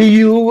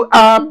 You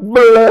are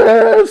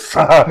blessed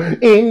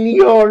in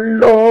your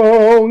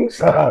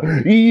lungs.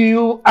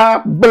 You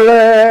are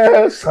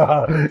blessed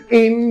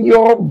in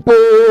your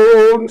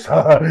bones.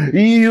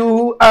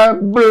 You are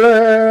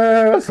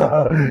blessed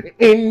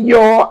in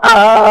your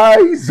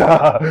eyes.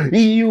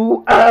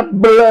 You are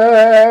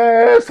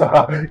blessed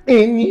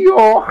in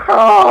your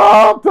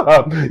heart.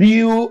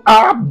 You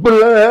are blessed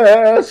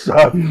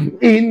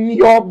in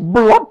your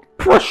blood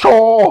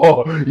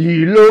pressure.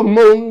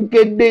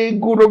 Ilomongede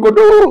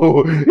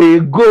gudogodo.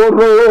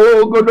 Egoro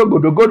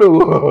godogodogodo.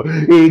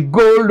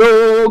 Egolo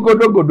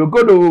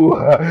godogodogodo.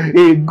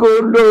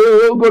 Egolo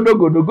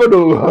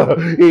godogodogodo.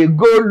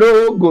 Egolo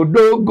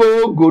godogo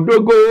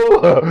godogo.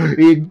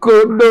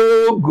 Egolo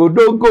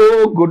godogo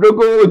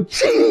godogo.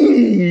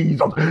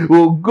 Jesus.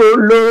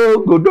 Ogolo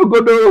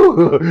godogodo.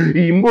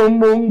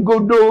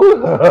 Imomongodo.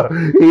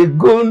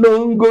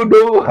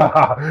 Egonongodo.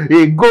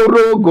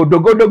 Egoro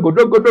godogodo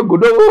godogodo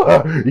godo.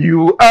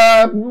 You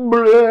are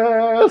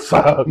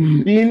blessed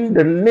in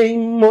the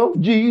name of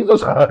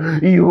Jesus.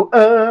 You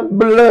are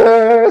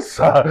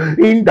blessed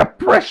in the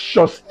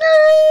precious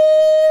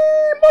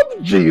name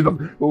of Jesus.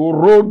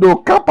 Rodo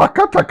kapa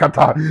kata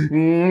kata.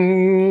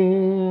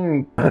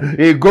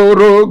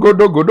 Egoro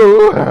godo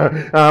godo.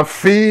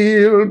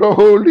 Feel the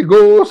Holy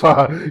Ghost.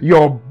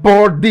 Your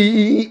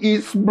body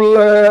is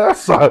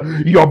blessed.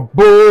 Your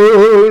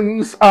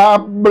bones are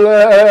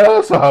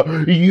blessed.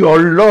 Your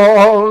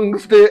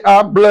lungs, they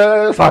are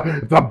blessed.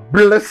 The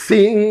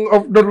blessing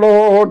of the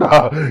Lord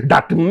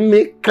that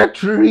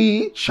maketh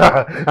rich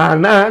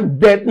and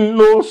addeth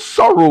no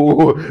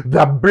sorrow.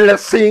 The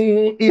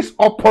blessing is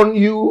upon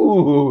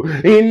you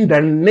in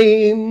the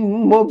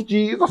name of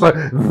Jesus.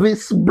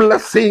 This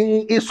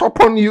blessing is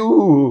upon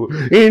you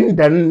in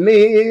the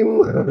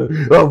name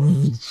of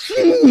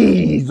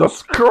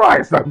Jesus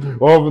Christ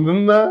of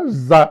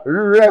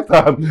Nazareth.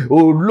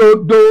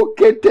 Olodo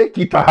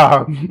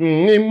ketekita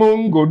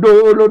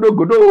imungodo lodo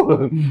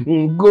godo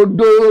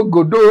godo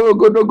godo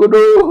godo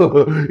godo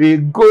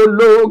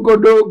egolo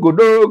godo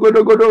godo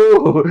godo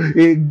godo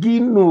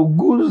egino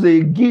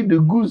guze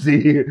gidu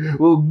guze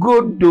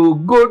godo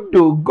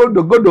godo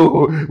godo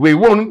godo. We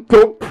want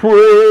to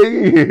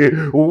pray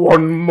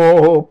one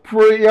more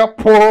prayer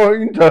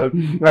point.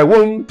 I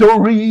want to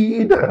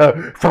read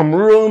from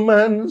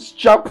Romans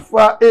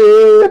chapter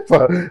 8.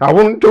 I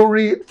want to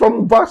read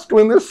from verse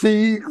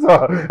 26.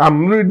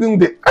 I'm reading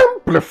the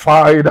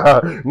Amplified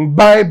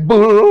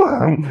Bible,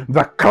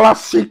 the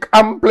classic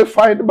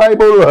Amplified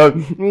Bible.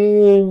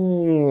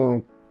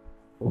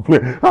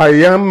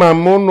 I am a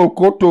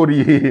monokotori,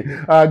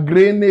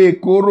 agrene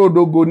koro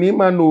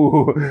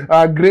dogonimano,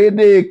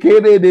 agrede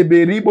kere de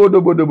beribo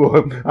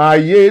dobodobo,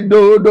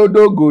 ayedo do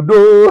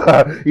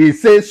godo. He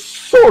says,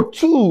 so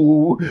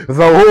too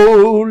the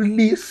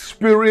Holy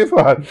Spirit,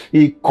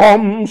 he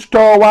comes to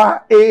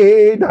our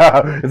aid.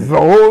 The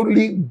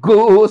Holy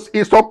Ghost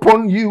is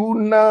upon you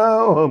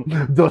now.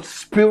 The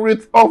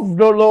Spirit of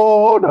the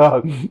Lord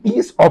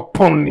is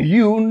upon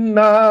you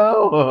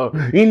now.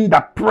 In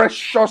the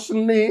precious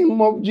name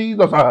of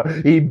Jesus,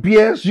 he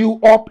bears you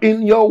up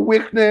in your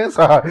weakness.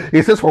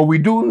 He says, for we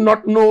do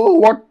not know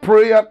what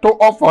prayer to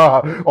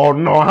offer or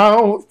know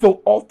how to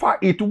offer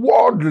it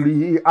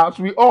worldly as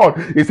we ought.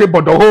 He said,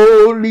 but the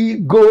Holy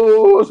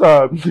Ghost,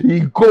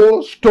 he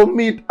goes to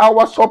meet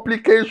our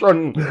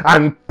supplication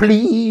and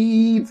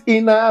pleads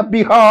in our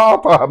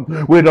behalf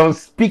with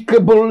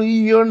unspeakable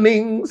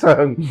yearnings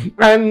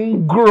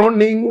and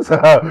groanings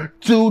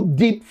too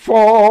deep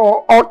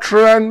for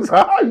utterance.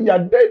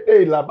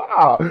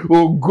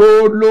 Oh,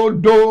 go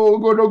lodo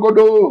godo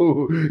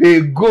godo.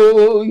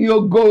 Ego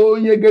yogo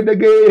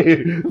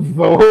yegedege.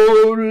 The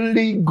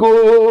Holy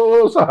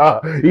Ghost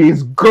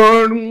is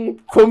gone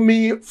for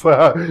me.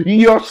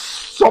 Your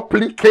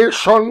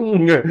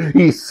supplication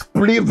is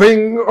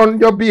pleading on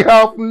your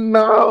behalf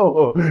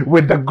now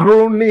with the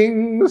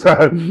groanings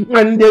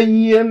and the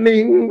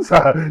yearnings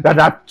that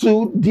are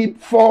too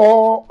deep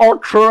for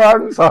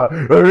utterance.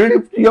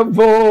 Lift your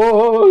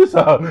voice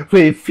for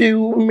a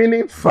few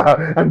minutes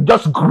and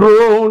just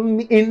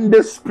groan in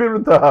the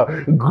Spirit,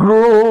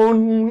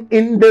 groan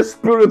in the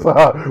Spirit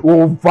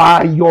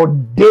over your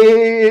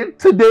day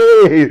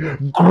today,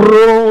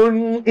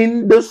 groan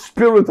in the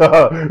Spirit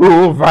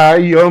over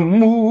your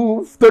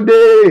move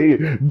today,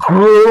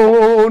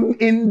 groan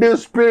in the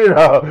Spirit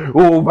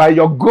over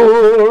your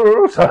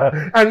goals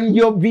and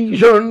your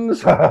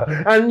visions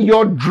and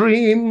your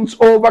dreams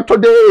over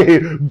today,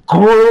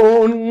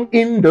 groan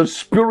in the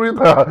Spirit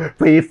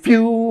for a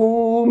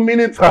few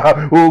minutes.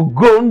 Oh,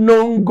 go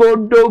no go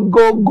do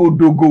go go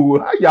do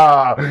go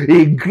ya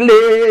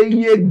igle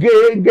ye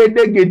ge ge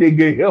de ge de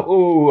ge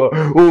oh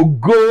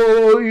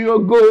go yo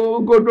go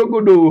go do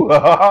go do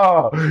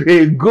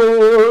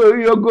go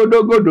yo go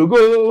do go do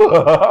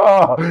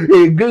go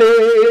igle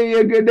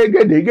ye ge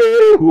de ge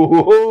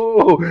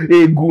oh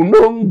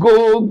igunon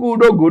go go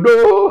do go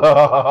do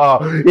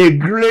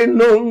igle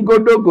non go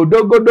do go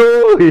do go do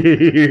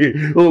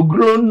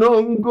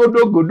oglonon go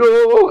do go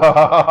do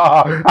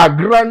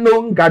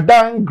agranon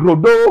gadang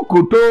grodo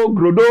kuto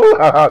grodo.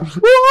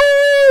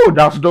 Oh,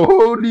 that's the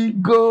Holy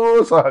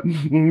Ghost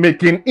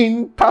making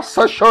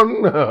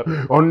intercession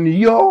on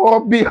your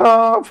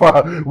behalf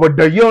with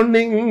the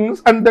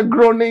yearnings and the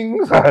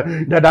groanings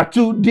that are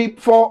too deep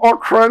for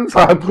utterance.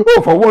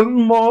 Oh, for one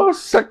more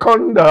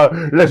second,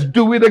 let's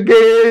do it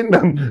again.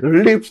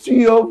 Lift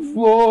your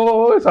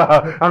voice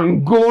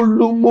and go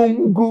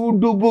lumungu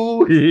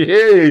dubu.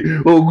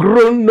 Oh,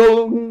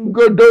 groanong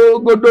godo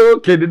godo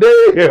kedede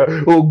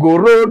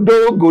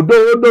ogorodo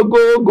godo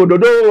dogo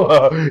gododo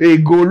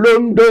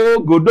egolondo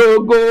godo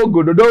go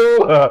gododo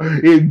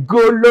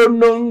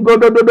egolonon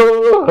gododo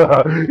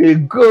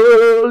ego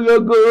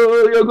yogo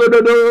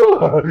yogododo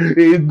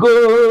ego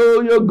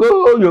yogo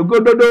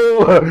yogododo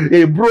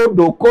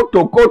ebrodo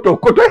koto koto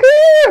koto.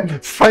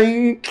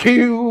 Thank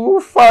you,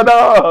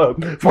 Father,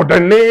 for the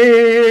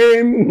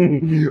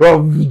name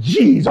of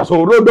Jesus.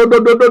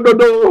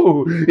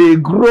 Orodododododo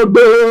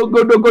egrodo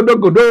godo godo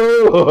godo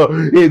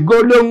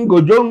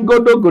egolongo jongo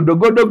do godo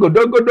godo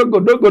godo godo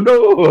godo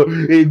godo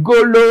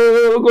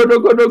egolo godo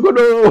godo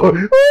godo.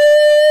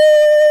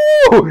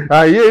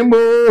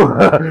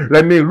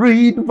 Let me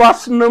read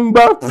verse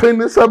number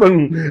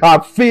 27. I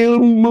feel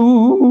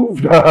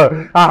moved.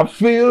 I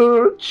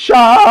feel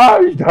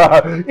charged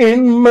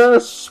in my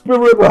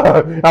spirit.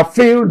 I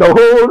feel the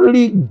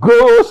Holy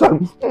Ghost.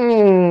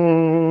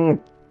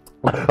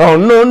 Oh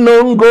no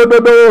no go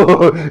do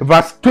do.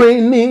 Verse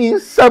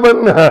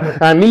 27.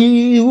 And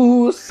he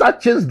who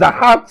searches the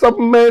hearts of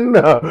men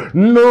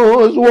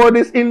knows what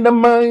is in the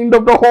mind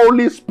of the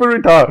Holy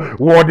Spirit,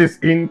 what his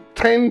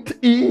intent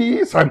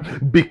is,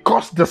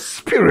 because the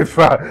Spirit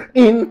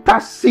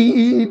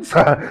intercedes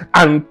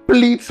and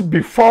pleads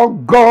before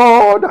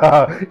God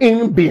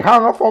in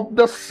behalf of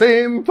the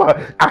saints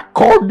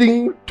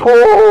according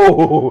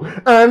to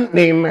and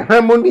in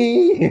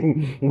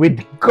harmony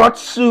with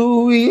God's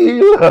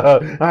will.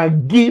 I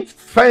give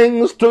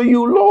thanks to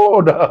you,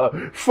 Lord,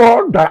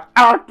 for the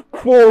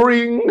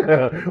outpouring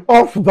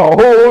of the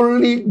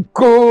Holy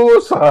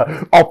Ghost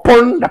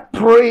upon the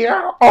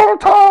prayer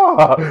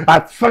altar. I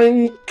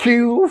thank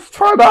you,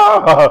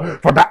 Father,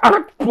 for the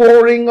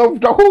outpouring of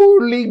the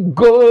Holy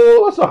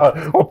Ghost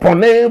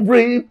upon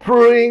every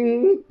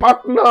praying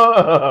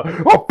partner,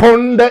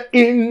 upon the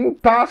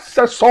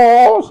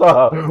intercessors,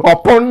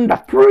 upon the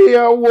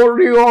prayer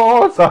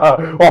warriors,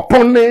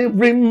 upon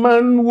every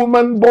man,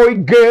 woman, boy,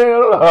 girl,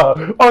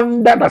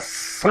 under the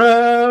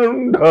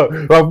sound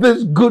of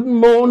this good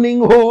morning,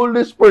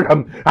 Holy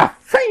Spirit. I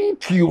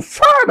thank you,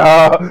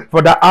 Father,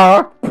 for the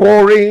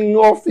outpouring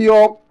of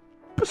your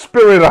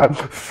Spirit.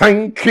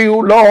 Thank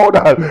you, Lord.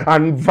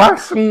 And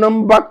verse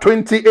number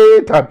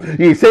 28,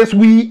 he says,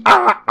 we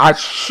are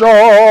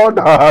assured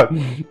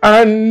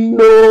and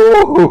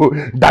know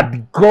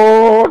that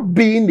God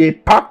being a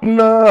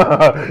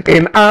partner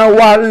in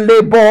our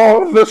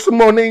labor this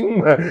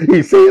morning,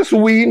 he says,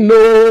 we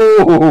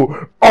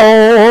know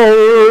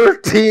all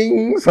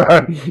things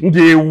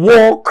they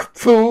work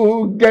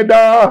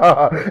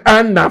together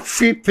and are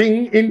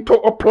fitting into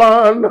a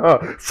plan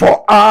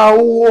for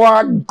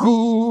our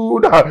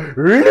good.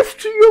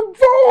 Lift your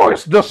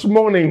voice this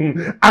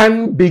morning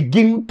and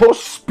begin to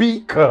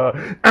speak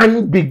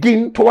and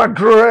begin to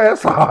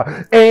address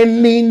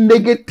any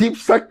negative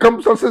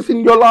circumstances in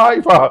your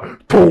life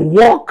to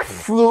work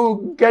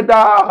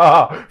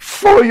together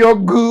for your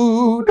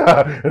good.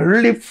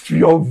 Lift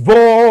your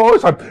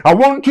voice. I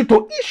want you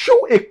to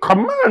issue a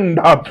command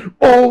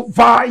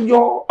over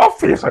your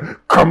office.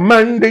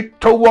 Command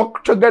it to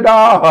work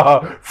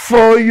together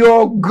for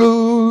your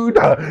good.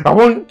 I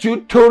want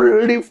you to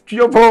lift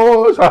your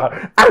voice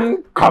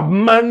and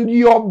command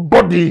your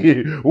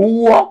body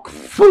work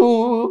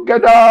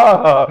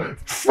together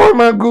for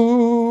my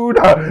good.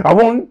 I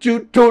want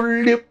you to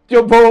lift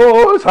your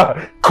voice,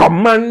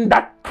 command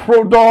that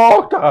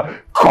product,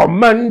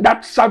 command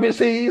that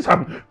services,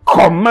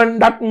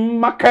 command that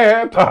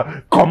market,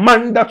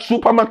 command that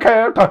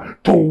supermarket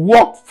to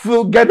work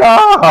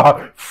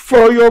together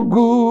for your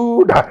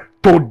good.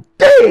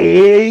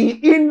 Today,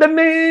 in the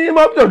name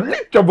of the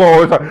lift your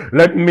voice,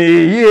 let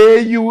me hear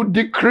you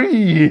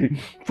decree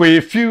for a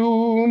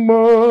few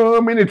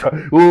more minutes.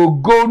 Oh,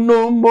 go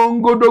no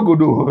mongo do go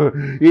do,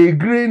 a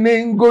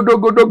greening go do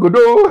go do go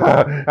do,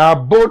 a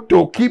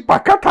boto keep a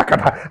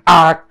katakata.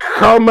 I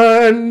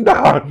command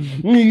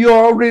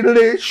your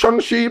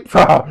relationships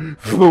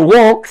to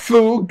work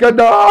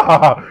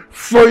together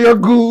for your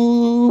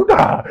good.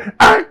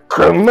 I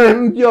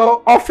command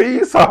your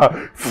office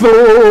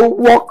to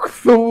work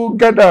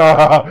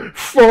together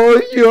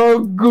for your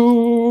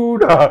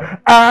good.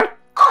 I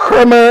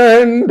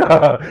command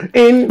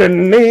in the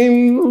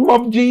name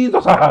of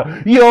Jesus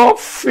your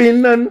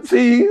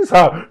finances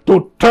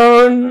to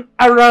turn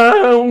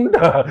around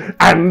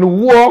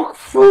and work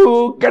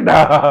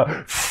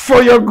together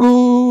for your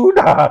good.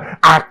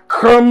 I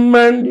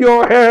command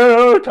your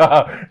health.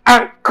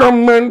 I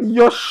command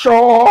your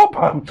shop.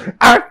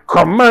 I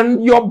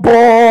command your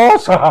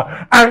boss.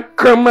 I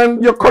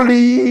command your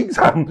colleagues.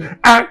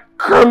 I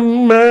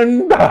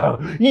command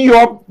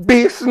your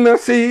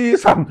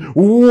businesses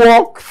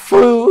work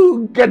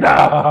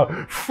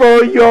together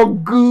for your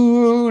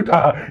good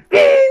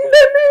in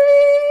the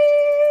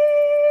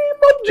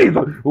name of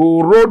Jesus.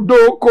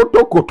 Orodo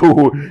koto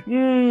koto,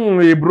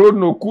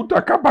 ebrono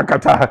kuta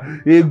kapakata,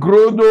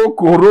 egrodo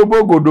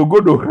korobo godo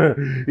godo,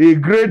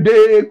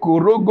 egrede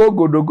korogo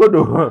godo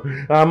godo,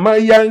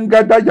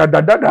 amayanga da da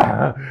da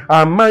da,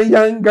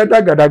 amayanga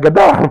da da da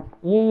da.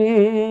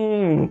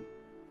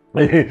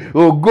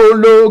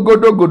 Ogolo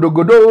godo godo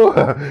godo,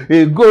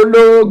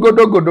 egolo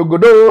godo godo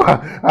godo,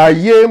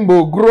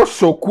 ayemo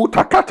grosso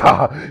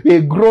kutakata, e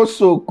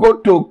grosso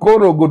koto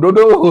koro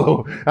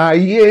gododo,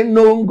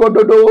 ayeno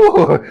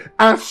gododo.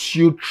 As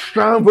you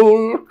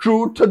travel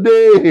through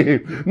today,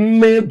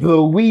 may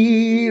the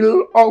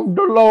will of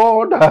the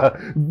Lord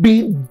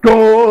be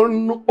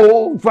done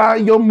over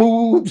your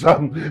moves.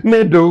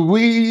 May the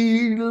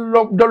will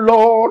of the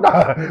Lord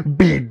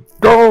be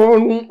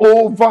done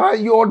over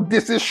your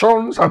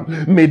decisions.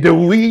 May the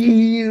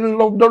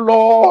will of the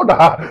Lord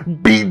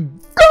be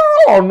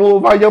done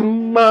over your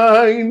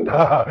mind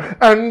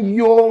and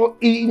your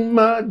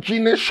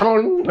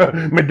imagination.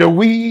 May the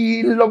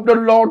will of the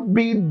Lord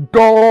be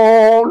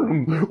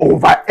done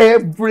over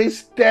every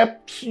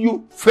step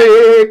you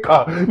take.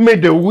 May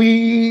the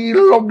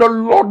will of the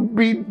Lord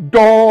be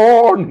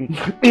done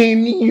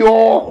in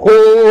your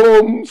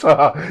homes,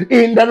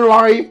 in the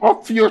life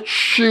of your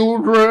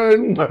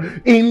children,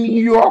 in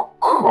your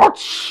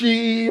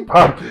courtship,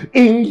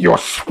 in your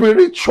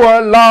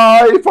spiritual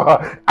life,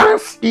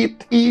 as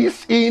it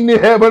is in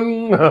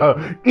heaven,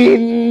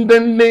 in the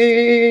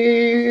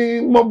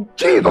name of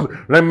Jesus.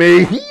 Let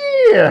me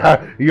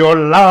hear your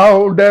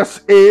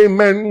loudest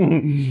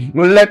amen.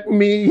 Let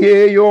me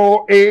hear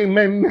your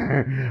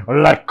amen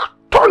like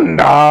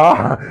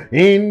thunder,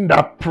 in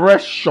the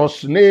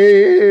precious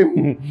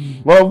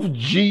name of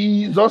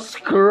Jesus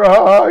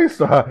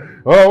Christ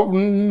of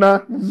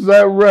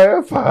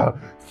Nazareth.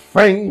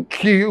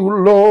 Thank you,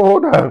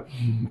 Lord.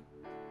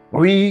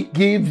 We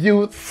give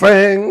you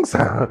thanks.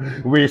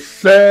 We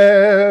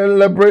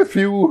celebrate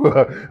you.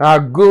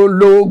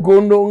 Agolo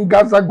gono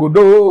gaza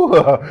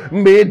godo.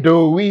 May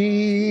the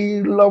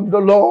will of the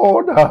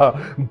Lord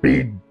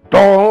be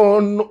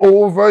done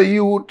over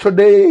you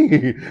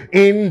today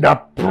in the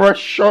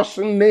precious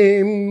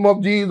name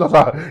of Jesus.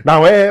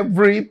 Now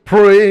every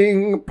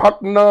praying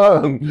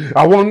partner,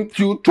 I want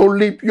you to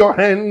lift your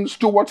hands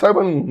towards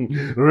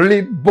heaven.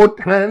 Lift both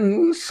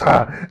hands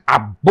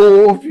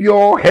above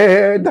your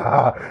head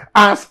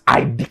as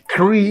I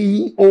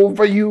decree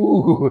over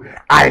you.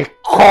 I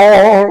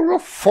call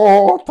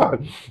forth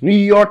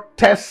your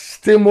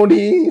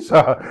testimonies.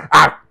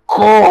 I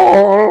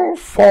call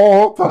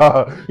forth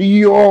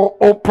your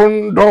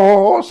open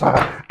doors.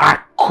 I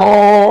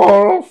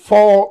call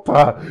forth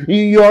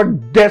your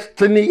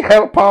destiny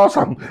helpers.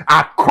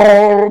 I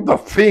call the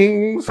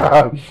things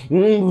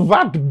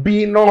that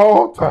be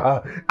not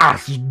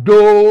as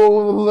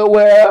though they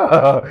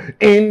were,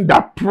 in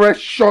the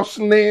precious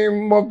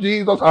name of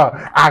Jesus.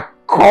 I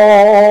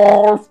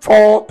call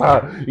forth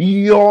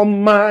your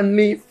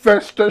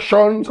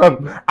manifestations.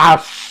 I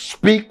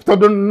speak to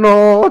the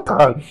north,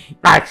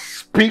 I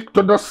speak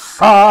to the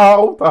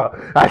south,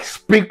 I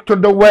speak to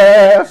the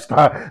west,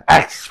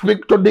 I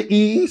speak to the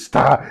east.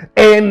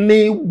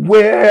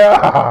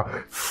 Anywhere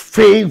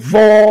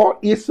favor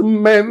is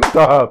meant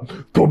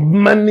to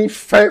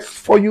manifest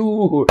for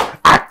you,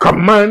 I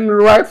command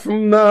right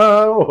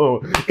now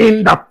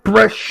in the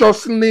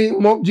precious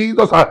name of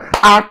Jesus.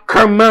 I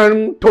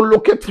command to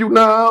locate you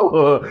now.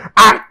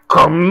 I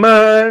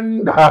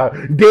command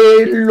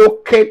they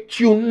locate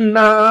you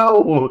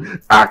now.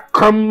 I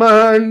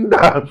command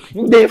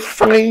they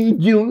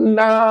find you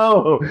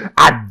now.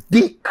 I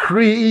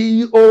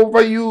decree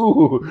over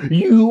you,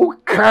 you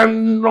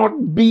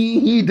cannot be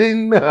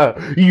hidden.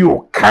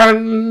 You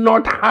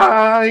cannot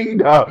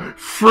hide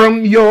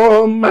from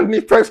your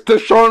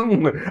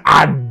manifestation.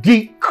 I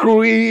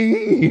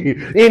decree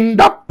in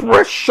the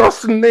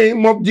precious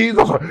name of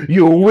Jesus,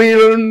 you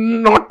will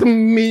not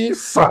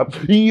miss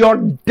your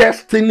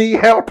destiny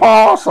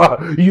helpers.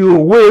 You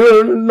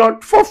will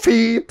not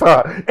forfeit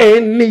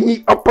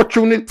any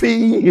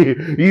opportunity.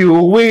 You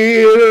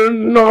will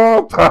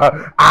not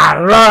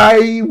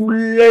arrive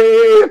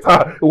late.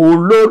 Oh,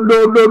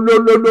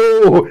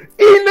 no.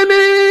 In the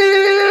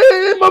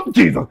name of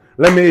Jesus.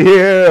 Let me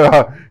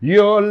hear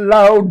your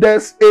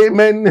loudest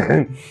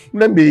amen.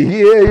 Let me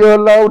hear your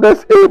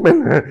loudest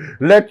amen.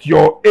 Let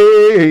your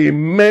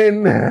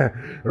amen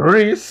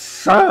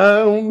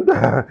resound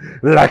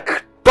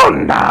like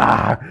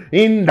thunder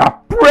in the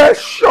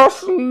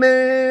precious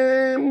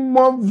name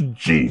of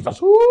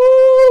Jesus.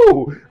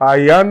 Ooh,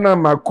 Ayana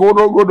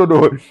Makoro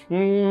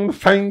Gododo.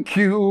 Thank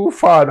you,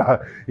 Father.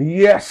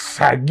 Yes,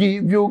 I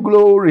give you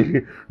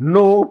glory.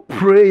 No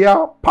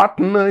prayer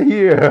partner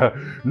here,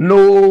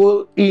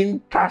 no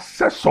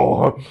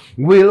intercessor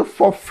will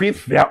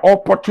forfeit their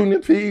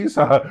opportunities.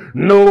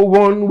 No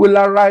one will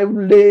arrive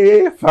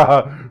late.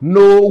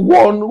 No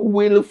one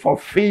will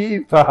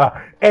forfeit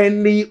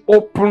any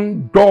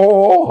open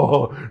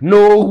door.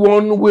 No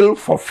one will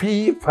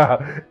forfeit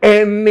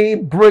any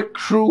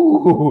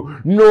breakthrough.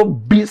 No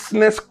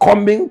business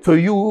coming to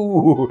you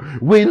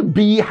will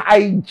be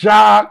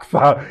hijacked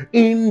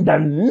in the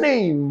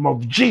name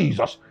of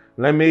Jesus.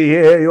 Let me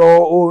hear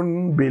your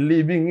own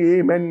believing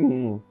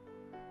amen.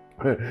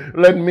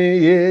 Let me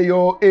hear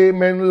your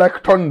amen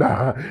like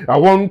thunder. I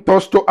want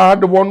us to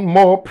add one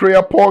more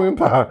prayer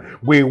point.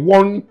 We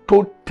want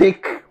to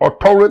take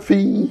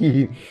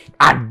authority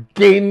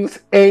against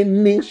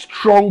any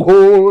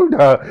stronghold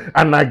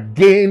and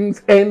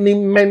against any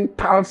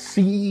mental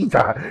seed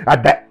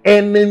that the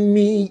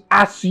enemy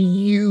has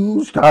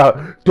used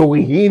to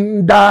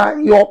hinder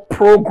your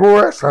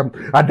progress, and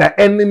the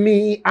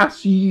enemy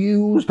has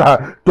used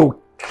to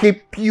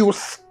keep you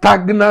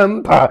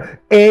stagnant.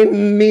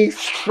 Any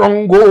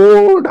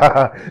stronghold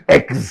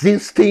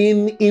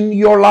existing in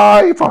your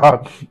life,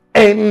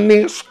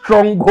 any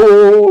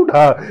stronghold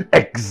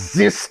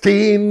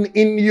existing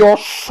in your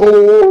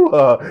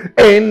soul,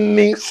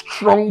 any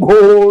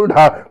stronghold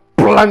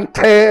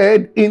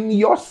planted in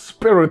your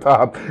spirit,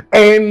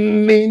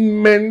 any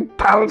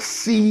mental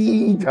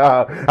seed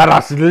that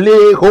has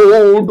laid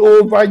hold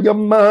over your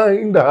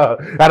mind, that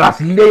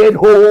has laid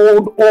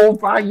hold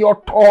over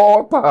your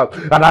thought,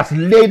 that has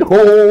laid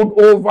hold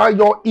over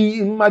your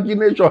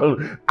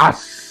imagination. As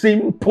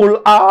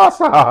simple as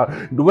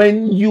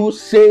when you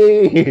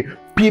say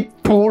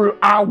people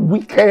are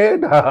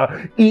wicked,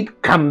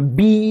 it can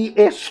be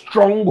a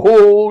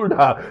stronghold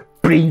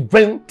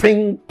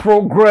preventing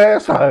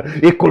progress.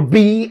 It could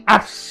be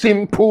as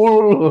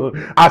simple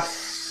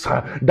as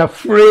the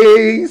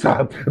phrase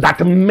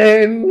that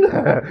men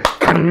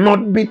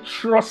cannot be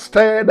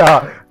trusted.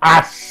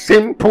 As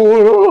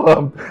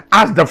simple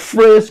as the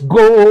phrase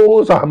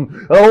goes,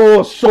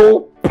 oh,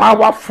 so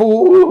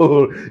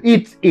powerful,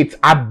 its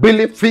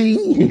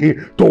ability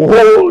to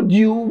hold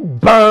you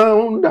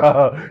bound,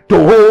 to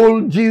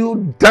hold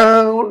you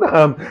down.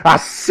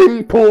 As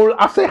simple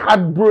as a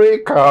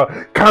heartbreak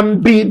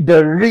can be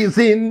the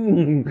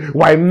reason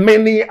why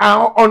many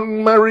are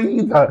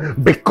unmarried,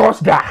 because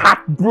the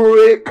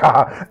heartbreak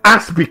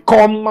has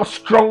become a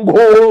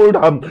stronghold.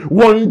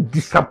 One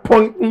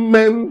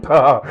disappointment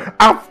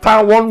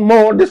after one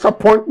more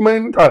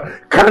disappointment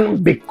can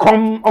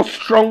become a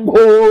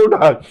stronghold,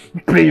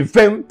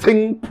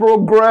 preventing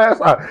progress.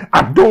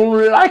 I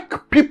don't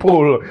like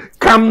people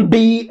can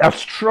be a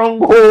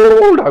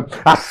stronghold.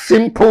 As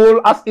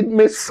simple as it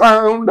may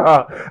sound,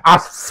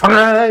 as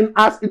fine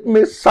as it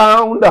may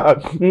sound,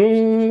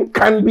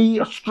 can be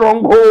a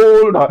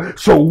stronghold.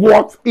 So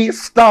what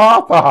is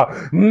that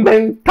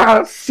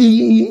mental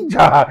siege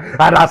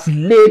that has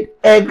laid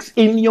eggs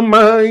in your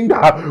mind?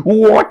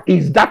 What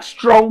is that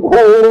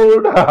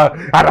stronghold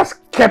that has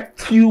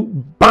kept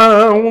you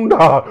bound,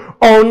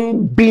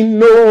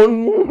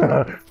 unbeknown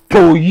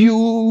to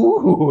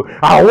you?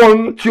 I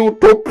want you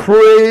to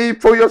pray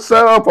for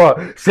yourself.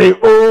 Say,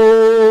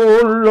 oh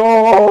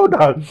Lord,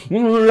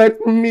 let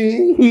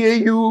me hear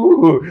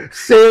you.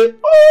 Say,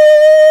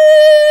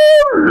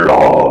 oh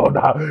Lord,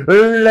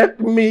 let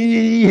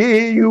me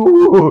hear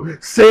you.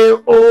 Say,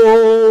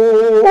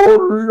 oh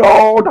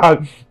Lord,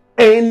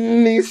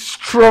 any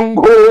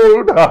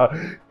stronghold,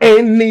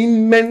 any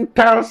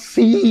mental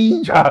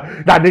siege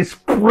that is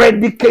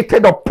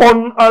predicated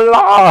upon a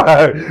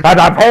lie that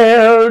I've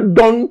held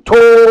on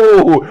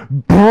to,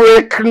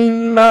 break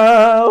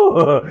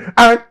now.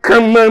 I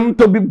command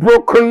to be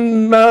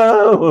broken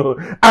now.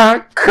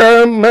 I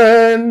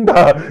command,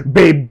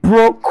 be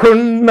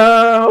broken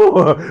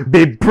now.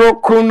 Be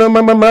broken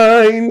over my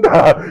mind.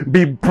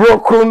 Be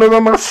broken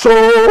over my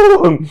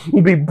soul.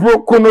 Be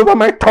broken over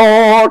my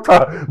thought.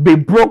 Be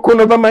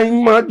broken over my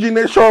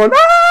imagination.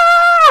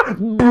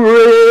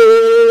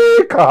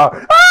 Break!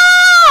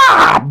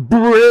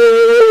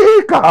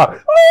 Break!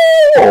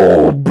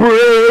 Oh,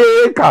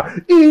 break!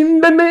 In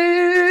the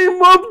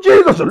name of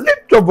Jesus,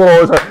 lift your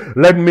voice.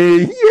 Let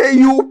me hear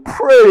you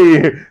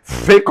pray.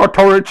 Fake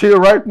authority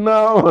right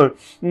now.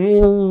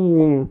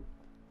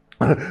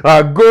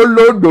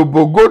 Agolo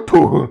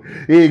dobogoto,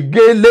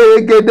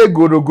 egele gede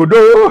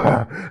godogodo,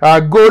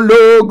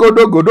 agolo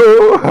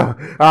godogodo,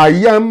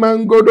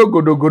 ayaman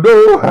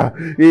godogodo,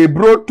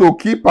 ebro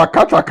toki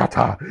pakata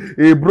kata,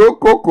 ebro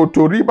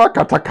kokotoriba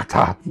kata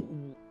kata.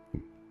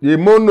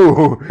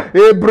 Yemono,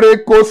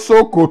 ebreko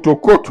sokoto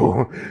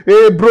koto,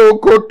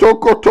 ebroko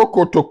toko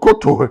toko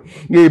toko,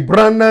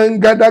 ebranang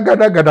gada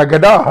gada gada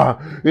gada,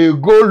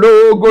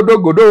 egolo godo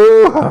godo,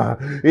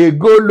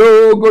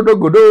 egolo godo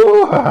godo,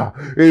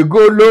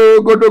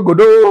 egolo godo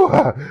godo,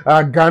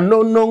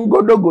 agano non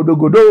godo godo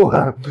godo,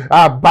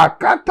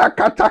 abakata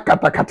kata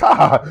kata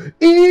kata.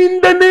 In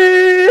the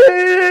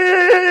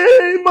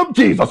name of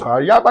Jesus,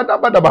 I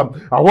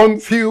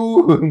want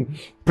you.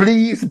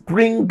 Please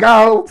bring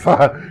out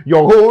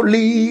your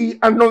holy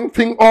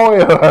anointing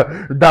oil.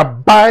 The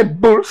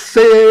Bible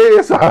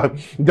says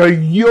the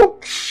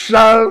yoke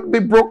shall be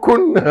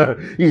broken.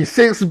 It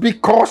says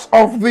because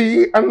of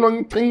the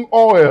anointing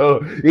oil.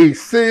 It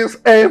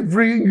says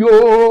every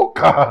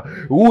yoke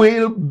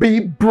will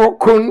be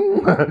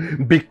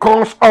broken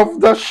because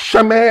of the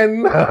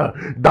shaman.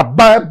 The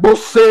Bible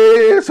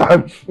says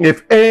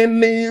if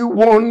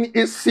anyone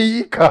is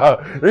sick,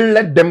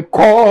 let them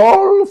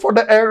call for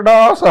the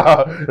elders.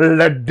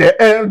 Let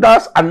the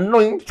elders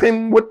anoint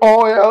him with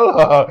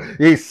oil.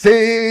 He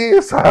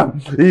says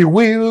he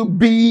will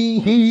be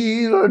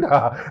healed.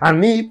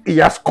 And if he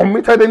has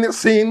committed any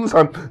sins,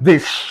 they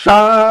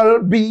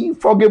shall be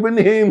forgiven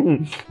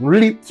him.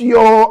 Lift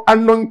your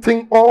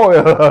anointing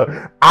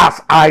oil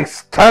as I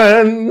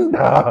stand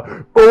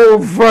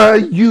over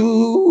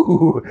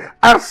you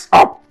as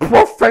a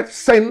prophet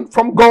sent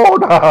from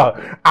God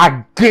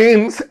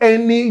against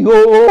any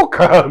yoke,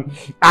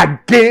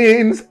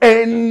 against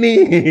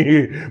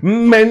any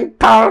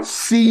mental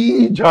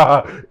siege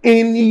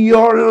in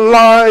your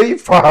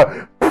life,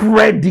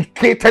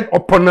 predicated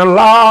upon a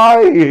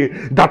lie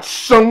that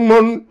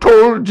someone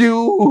told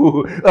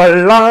you,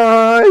 a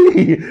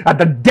lie that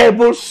the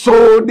devil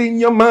sowed in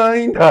your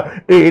mind,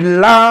 a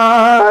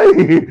lie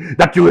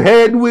that you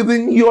had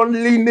within your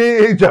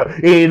lineage,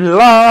 a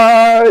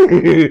lie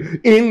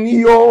in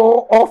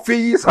your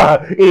office,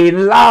 a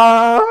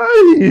lie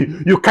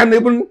you can't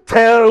even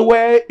tell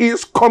where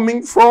it's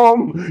coming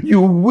from.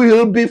 You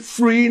will be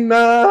free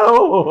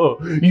now.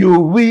 You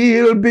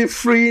will be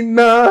free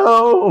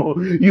now.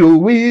 You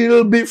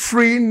will be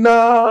free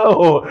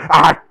now.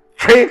 I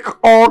take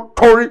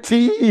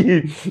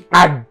authority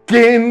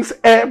against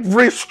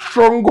every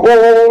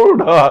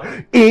stronghold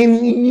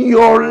in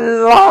your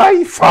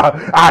life.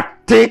 I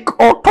take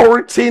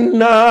authority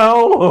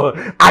now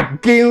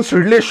against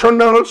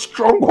relational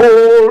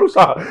strongholds.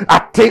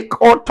 I take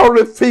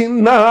authority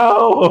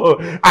now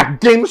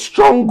against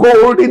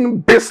stronghold in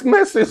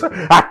businesses.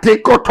 I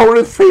take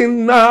authority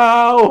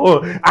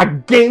now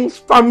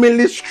against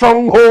family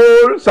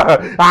strongholds.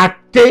 I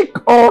take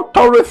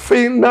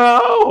authority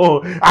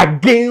now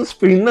against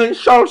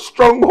financial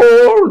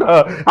stronghold.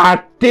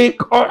 I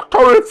take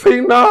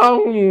authority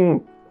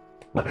now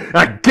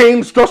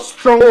against the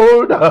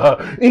stronghold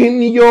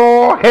in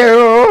your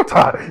health.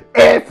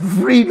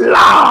 Every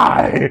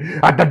lie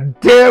the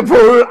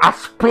devil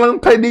has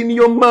planted in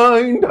your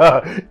mind,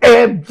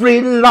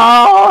 every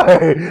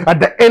lie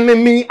the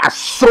enemy has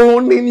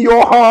sown in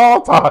your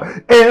heart,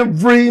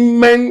 every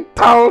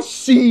mental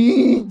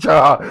siege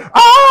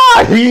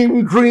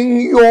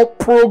hindering your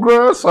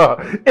progress,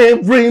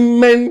 every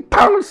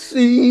mental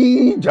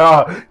siege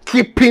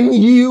keeping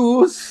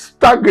you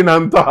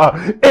stagnant,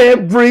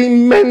 every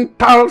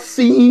mental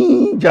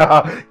siege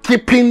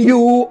keeping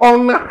you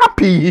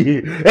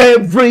unhappy,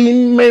 every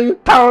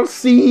mental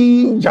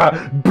siege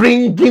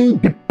bringing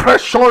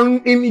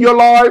depression in your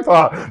life,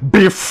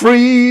 be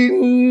free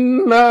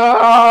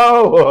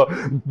now.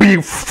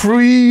 Be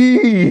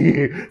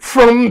free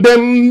from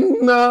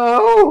them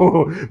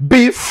now.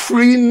 Be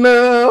free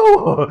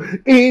now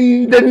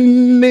in the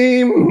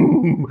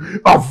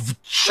name of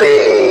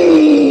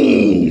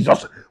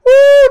Jesus.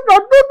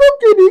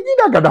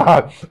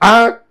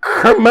 I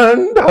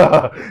command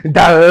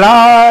the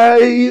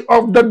lie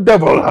of the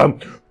devil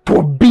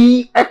to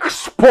be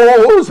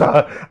exposed.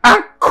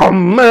 I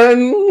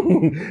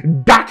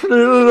command that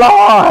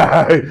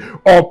lie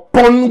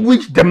upon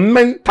which the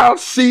mental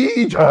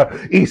siege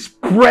is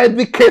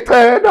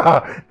predicated.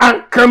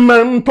 I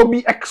command to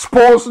be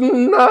exposed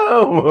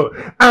now.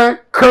 I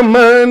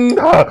command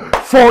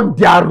for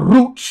their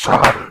roots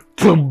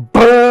to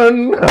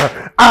burn.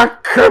 I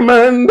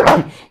command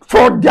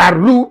for their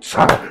roots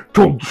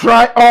to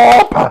dry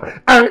up,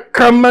 and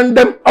command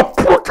them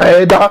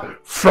uprooted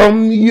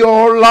from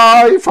your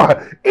life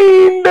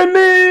in the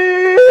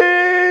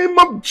name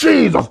of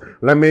Jesus.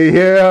 Let me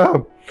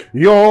hear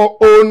your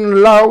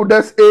own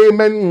loudest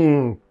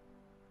amen.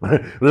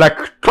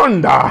 Like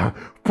thunder,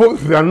 put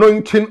the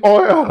anointing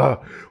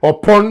oil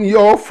upon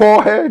your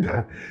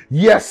forehead.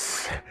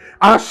 Yes,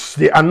 as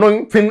the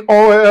anointing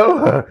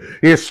oil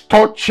is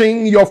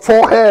touching your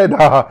forehead,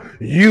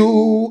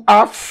 you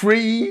are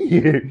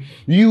free.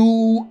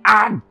 You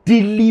are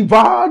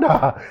delivered.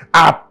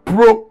 I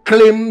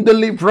proclaim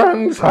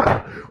deliverance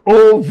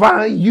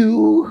over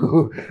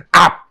you.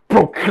 I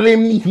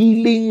proclaim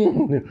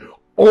healing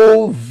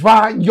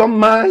over your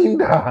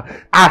mind.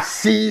 I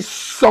see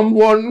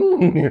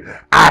someone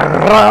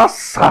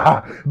harassed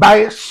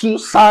by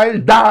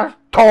suicidal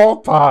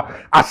thought.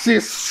 I see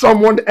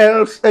someone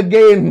else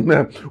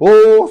again.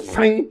 Oh,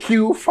 thank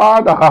you,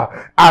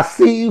 Father. I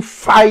see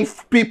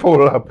 5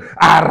 people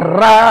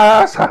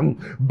harassed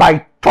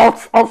by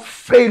thoughts of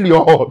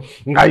failure.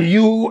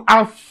 You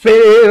have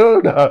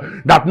failed,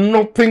 that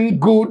nothing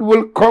good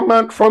will come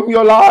out from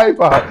your life.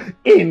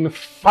 In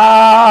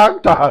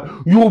fact,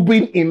 you've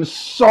been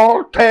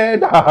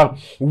insulted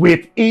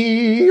with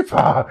Eve.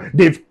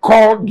 They've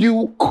called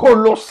you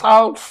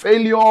colossal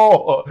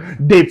failure.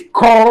 They've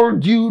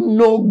called you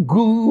no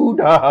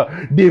good.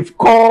 They've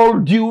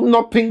called you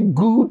nothing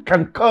good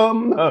can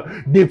come.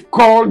 They've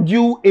called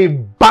you a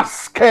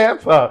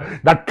basket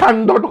that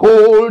cannot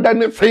hold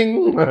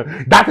anything.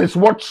 That is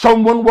what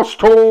someone was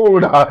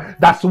told.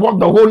 That's what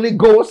the Holy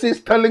Ghost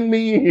is telling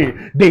me.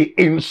 They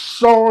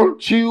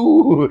insult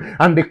you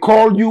and they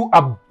call you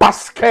a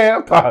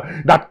basket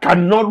that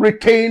cannot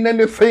retain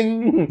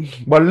anything.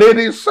 But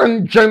ladies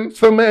and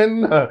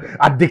gentlemen,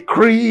 I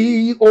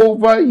decree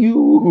over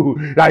you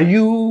that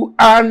you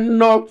are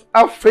not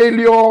a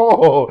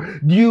failure.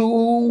 You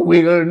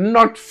will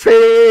not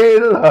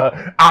fail.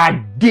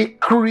 I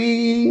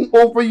decree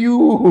over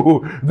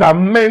you the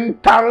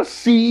mental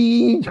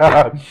siege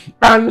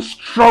and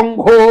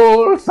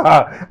strongholds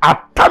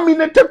are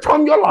terminated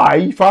from your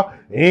life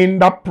in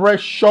the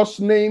precious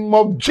name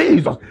of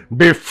Jesus.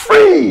 Be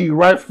free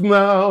right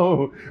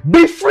now.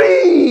 Be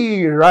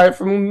free right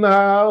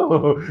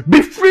now.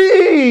 Be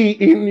free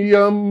in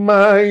your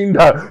mind.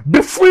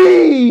 Be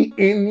free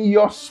in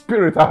your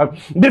spirit.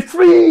 Be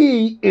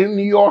free in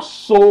your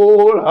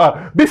soul.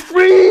 Be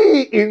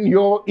free in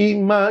your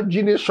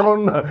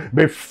imagination.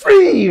 Be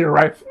free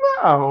right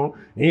now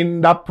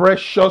in the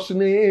precious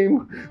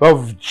name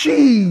of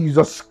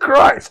Jesus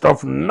Christ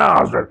of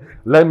Nazareth.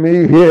 Let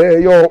me hear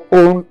your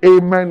own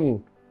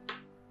amen.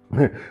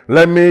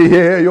 Let me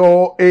hear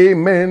your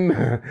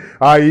amen.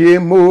 I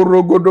am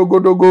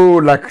go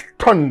like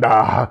thunder.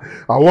 I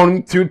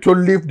want you to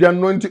lift the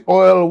anointing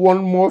oil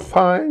one more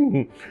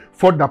time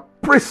for the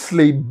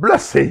priestly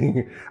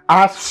blessing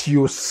as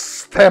you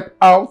step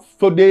out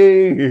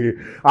today.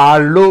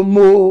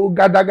 Alomo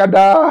gada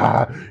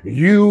gada.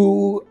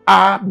 You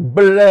are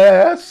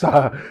blessed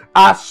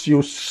as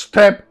you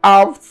step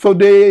out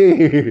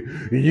today.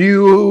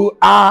 You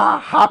are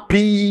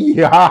happy.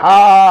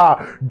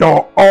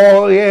 The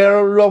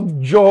oil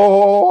of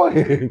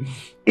joy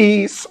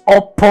is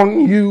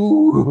upon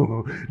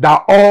you.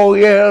 The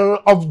oil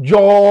of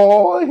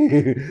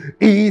joy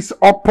is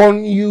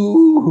upon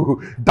you.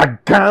 The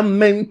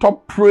garment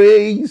of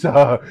praise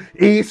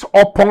is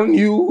upon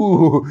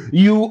you.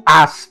 You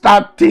are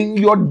starting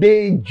your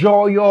day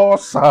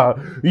joyous.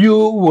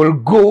 You will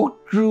go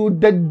through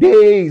the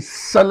day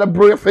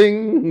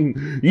celebrating.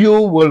 You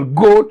will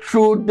go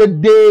through the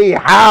day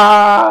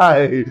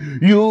high.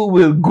 You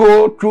will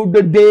go through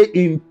the day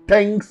in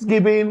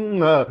thanksgiving.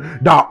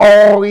 The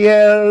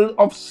oil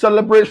of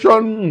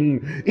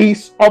celebration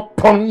is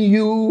upon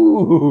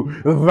you.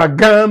 The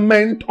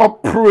garment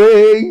of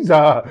praise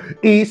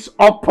is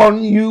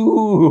upon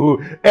you.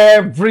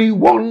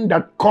 Everyone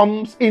that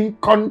comes in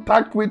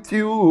contact with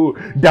you,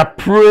 the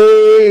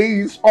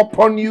praise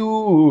upon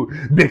you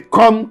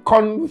become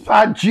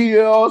contagious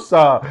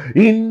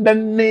in the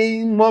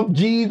name of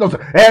Jesus.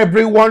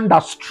 Everyone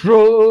that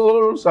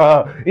strolls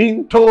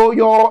into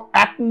your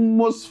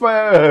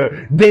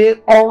atmosphere, they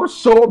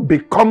also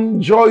become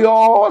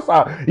joyous.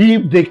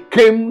 If they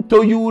came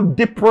to you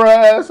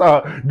depressed,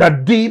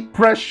 the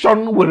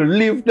depression will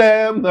leave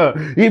them.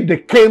 If they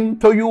came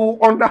to you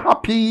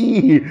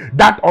unhappy,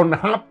 that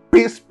unhappy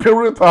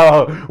spirit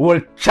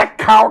will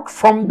check out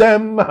from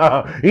them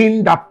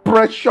in the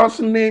precious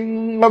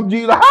name of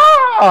Jesus.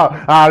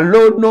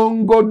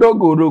 Alone godo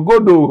godo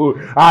godo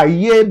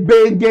aye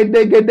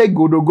begede gede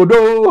godo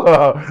godo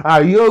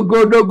ayo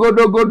godo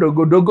godo godo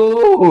godo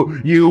go.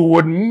 You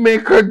would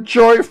make a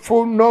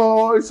joyful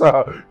noise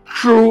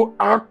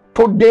throughout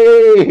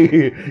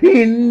today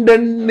in the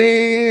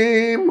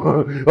name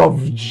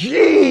of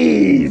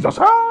Jesus.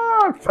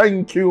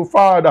 Thank you,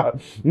 Father.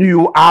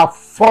 You are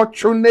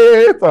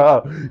fortunate.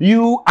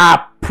 You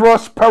are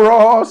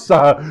prosperous.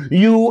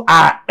 You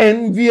are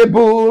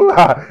enviable.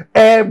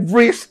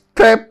 Every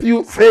step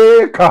you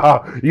take,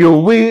 you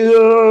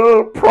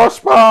will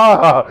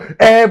prosper.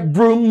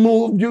 Every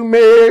move you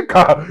make,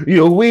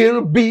 you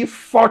will be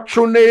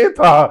fortunate.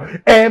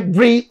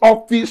 Every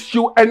office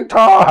you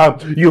enter,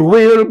 you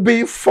will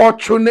be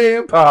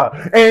fortunate.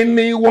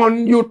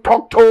 Anyone you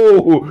talk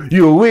to,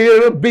 you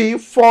will be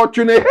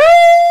fortunate.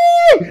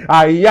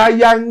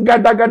 Ayayanga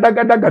daga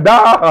daga daga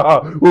da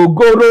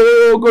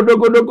ugoro godo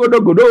godo godo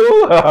godo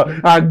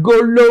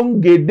agolong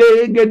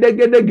gede gede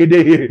gede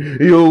gede.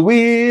 You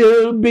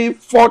will be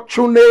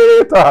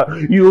fortunate.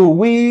 You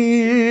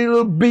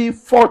will be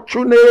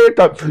fortunate.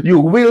 You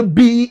will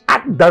be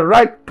at the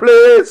right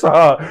place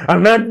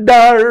and at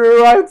the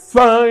right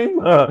time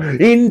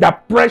in the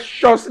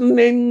precious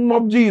name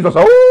of Jesus.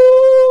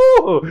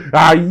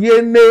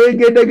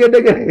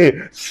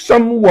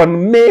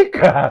 Someone make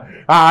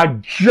a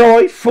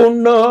joyful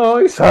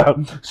noise.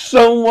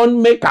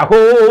 Someone make a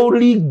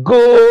Holy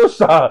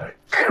Ghost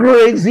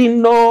crazy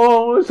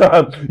noise.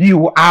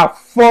 You are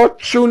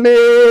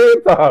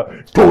fortunate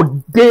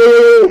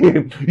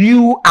today.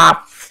 You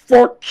are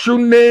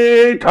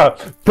fortunate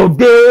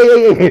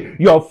today.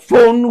 Your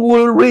phone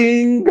will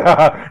ring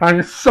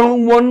and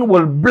someone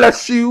will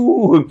bless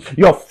you.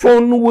 Your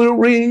phone will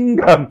ring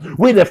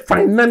with a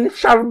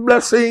financial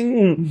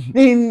blessing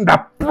in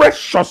the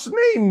precious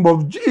name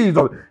of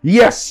Jesus.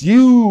 Yes,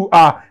 you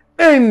are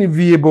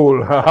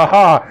enviable.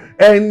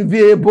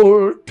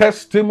 Enviable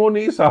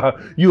testimonies.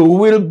 You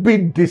will be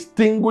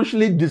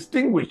distinguishedly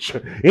distinguished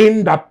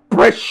in the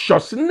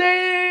precious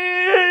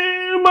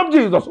name of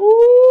Jesus.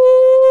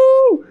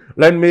 Ooh.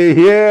 Let me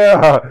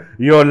hear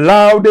your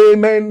loud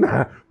amen.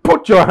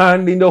 Put your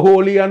hand in the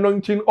holy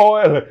anointing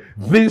oil.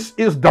 This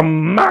is the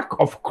mark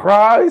of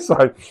Christ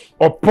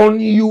upon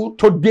you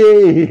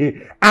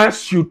today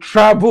as you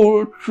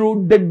travel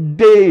through the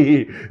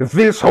day.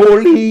 This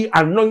holy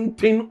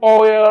anointing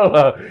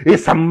oil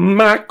is a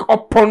mark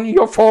upon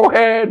your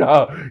forehead.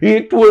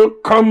 It will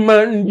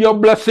command your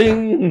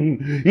blessing.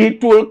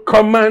 It will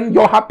command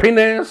your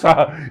happiness.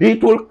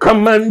 It will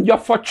command your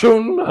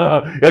fortune.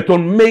 It will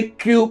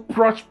make you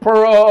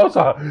prosperous.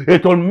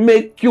 It will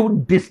make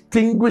you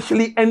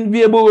distinguishedly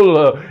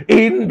enviable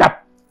in the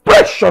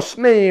precious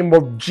name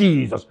of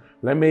Jesus.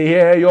 Let me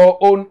hear your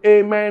own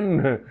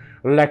amen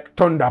like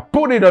thunder.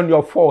 Put it on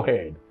your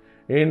forehead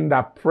in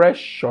the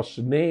precious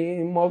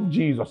name of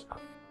Jesus.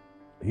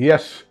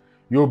 Yes,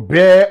 you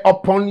bear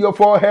upon your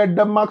forehead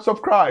the marks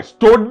of Christ.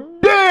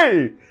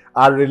 Today,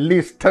 I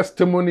release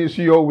testimonies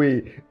your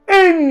way.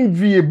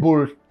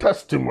 Enviable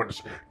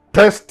testimonies.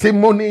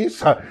 Testimonies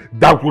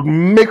that would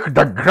make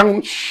the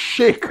ground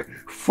shake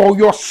for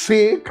your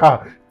sake.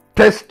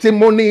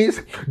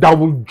 Testimonies that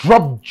will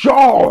drop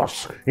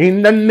jaws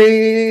in the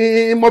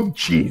name of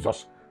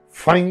Jesus.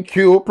 Thank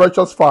you,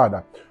 precious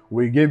Father.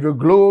 We give you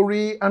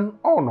glory and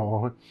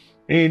honor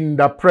in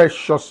the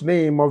precious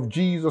name of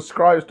Jesus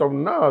Christ of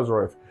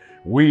Nazareth.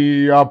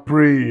 We are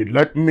prayed.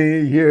 Let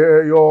me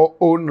hear your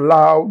own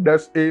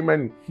loudest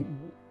amen.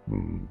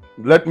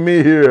 Let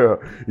me hear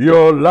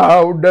your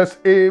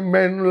loudest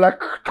amen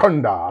like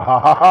thunder. Ha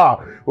ha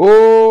ha.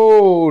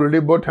 Oh,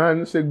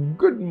 Libotan, say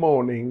good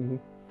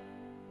morning.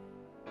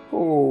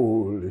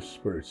 Holy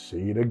Spirit,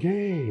 say it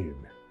again.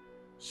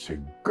 Say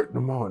good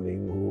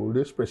morning,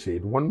 Holy Spirit. Say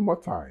it one more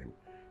time.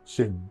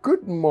 Say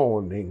good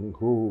morning,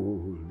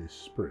 Holy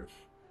Spirit.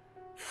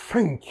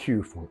 Thank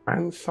you for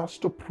answers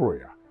to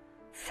prayer.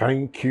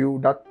 Thank you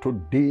that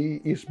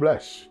today is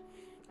blessed.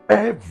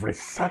 Every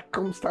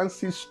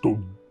circumstances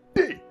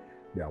today,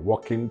 they are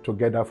working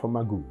together for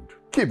my good.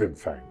 Give him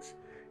thanks.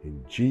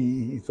 In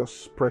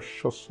Jesus'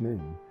 precious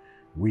name,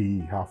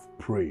 we have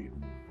prayed.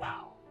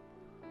 Wow.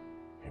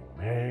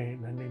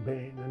 Amen and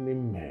amen and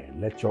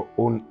amen. Let your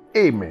own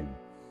amen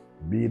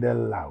be the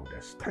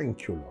loudest.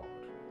 Thank you,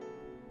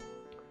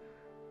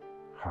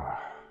 Lord.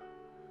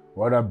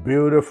 What a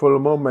beautiful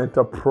moment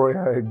of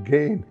prayer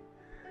again.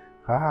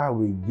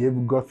 We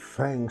give God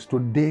thanks.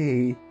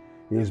 Today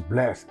is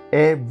blessed.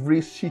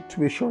 Every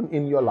situation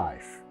in your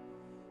life,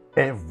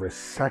 every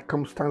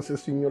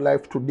circumstances in your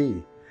life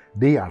today,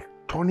 they are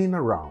turning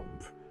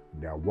around.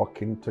 They are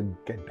working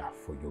together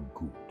for your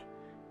good.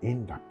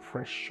 In the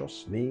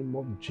precious name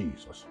of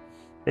Jesus.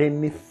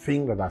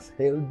 Anything that has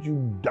held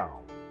you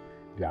down,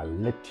 they are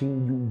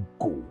letting you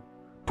go.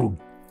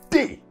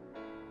 Today,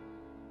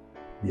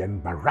 be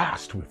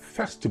embarrassed with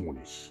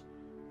testimonies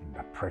in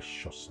the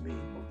precious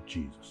name of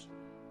Jesus.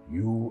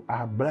 You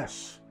are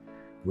blessed.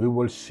 We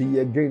will see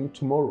you again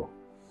tomorrow.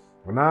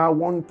 And I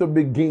want to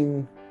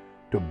begin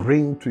to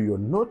bring to your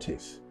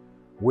notice,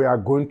 we are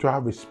going to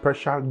have a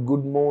special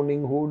Good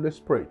Morning Holy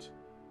Spirit.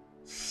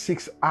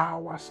 6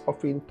 hours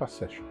of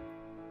intercession.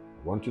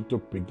 I want you to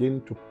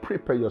begin to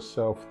prepare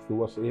yourself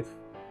towards it.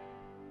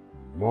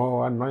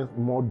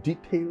 More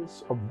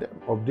details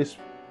of this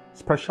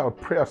special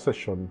prayer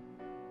session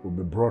will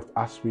be brought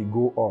as we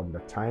go on. The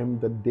time,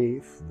 the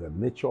date, the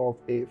nature of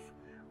it,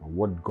 and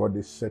what God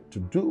is said to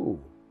do.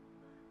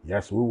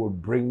 Yes, we will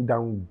bring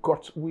down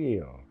God's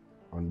will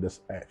on this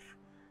earth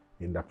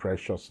in the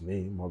precious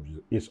name of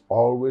Jesus. It's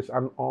always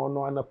an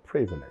honor and a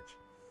privilege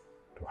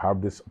to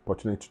have this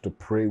opportunity to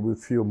pray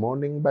with you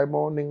morning by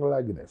morning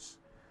like this.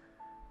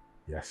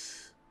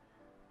 Yes,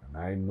 and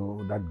I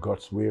know that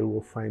God's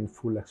will find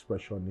full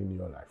expression in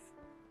your life.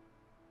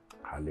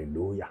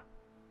 Hallelujah.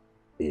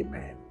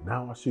 Amen.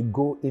 Now, as you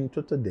go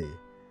into today,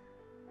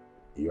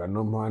 you are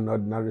no more an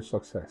ordinary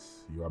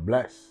success. You are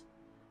blessed.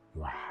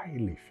 You are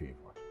highly favored.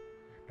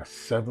 The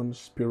seventh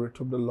Spirit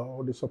of the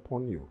Lord is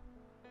upon you.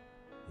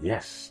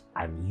 Yes,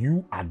 and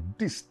you are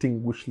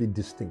distinguishedly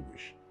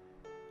distinguished.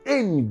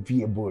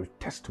 Enviable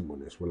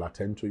testimonies will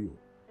attend to you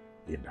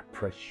in the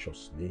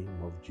precious name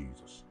of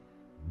Jesus.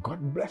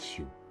 God bless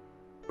you.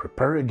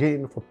 Prepare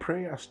again for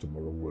prayers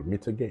tomorrow. We'll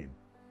meet again.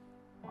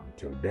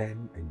 Until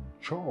then,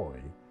 enjoy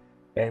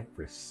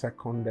every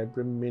second,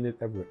 every minute,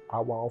 every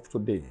hour of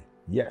today.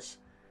 Yes,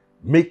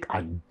 make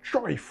a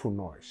joyful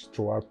noise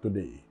throughout the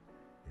day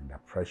in the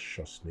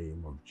precious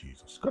name of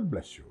Jesus. God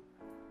bless you.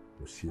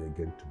 We'll see you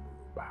again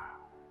tomorrow. Bye.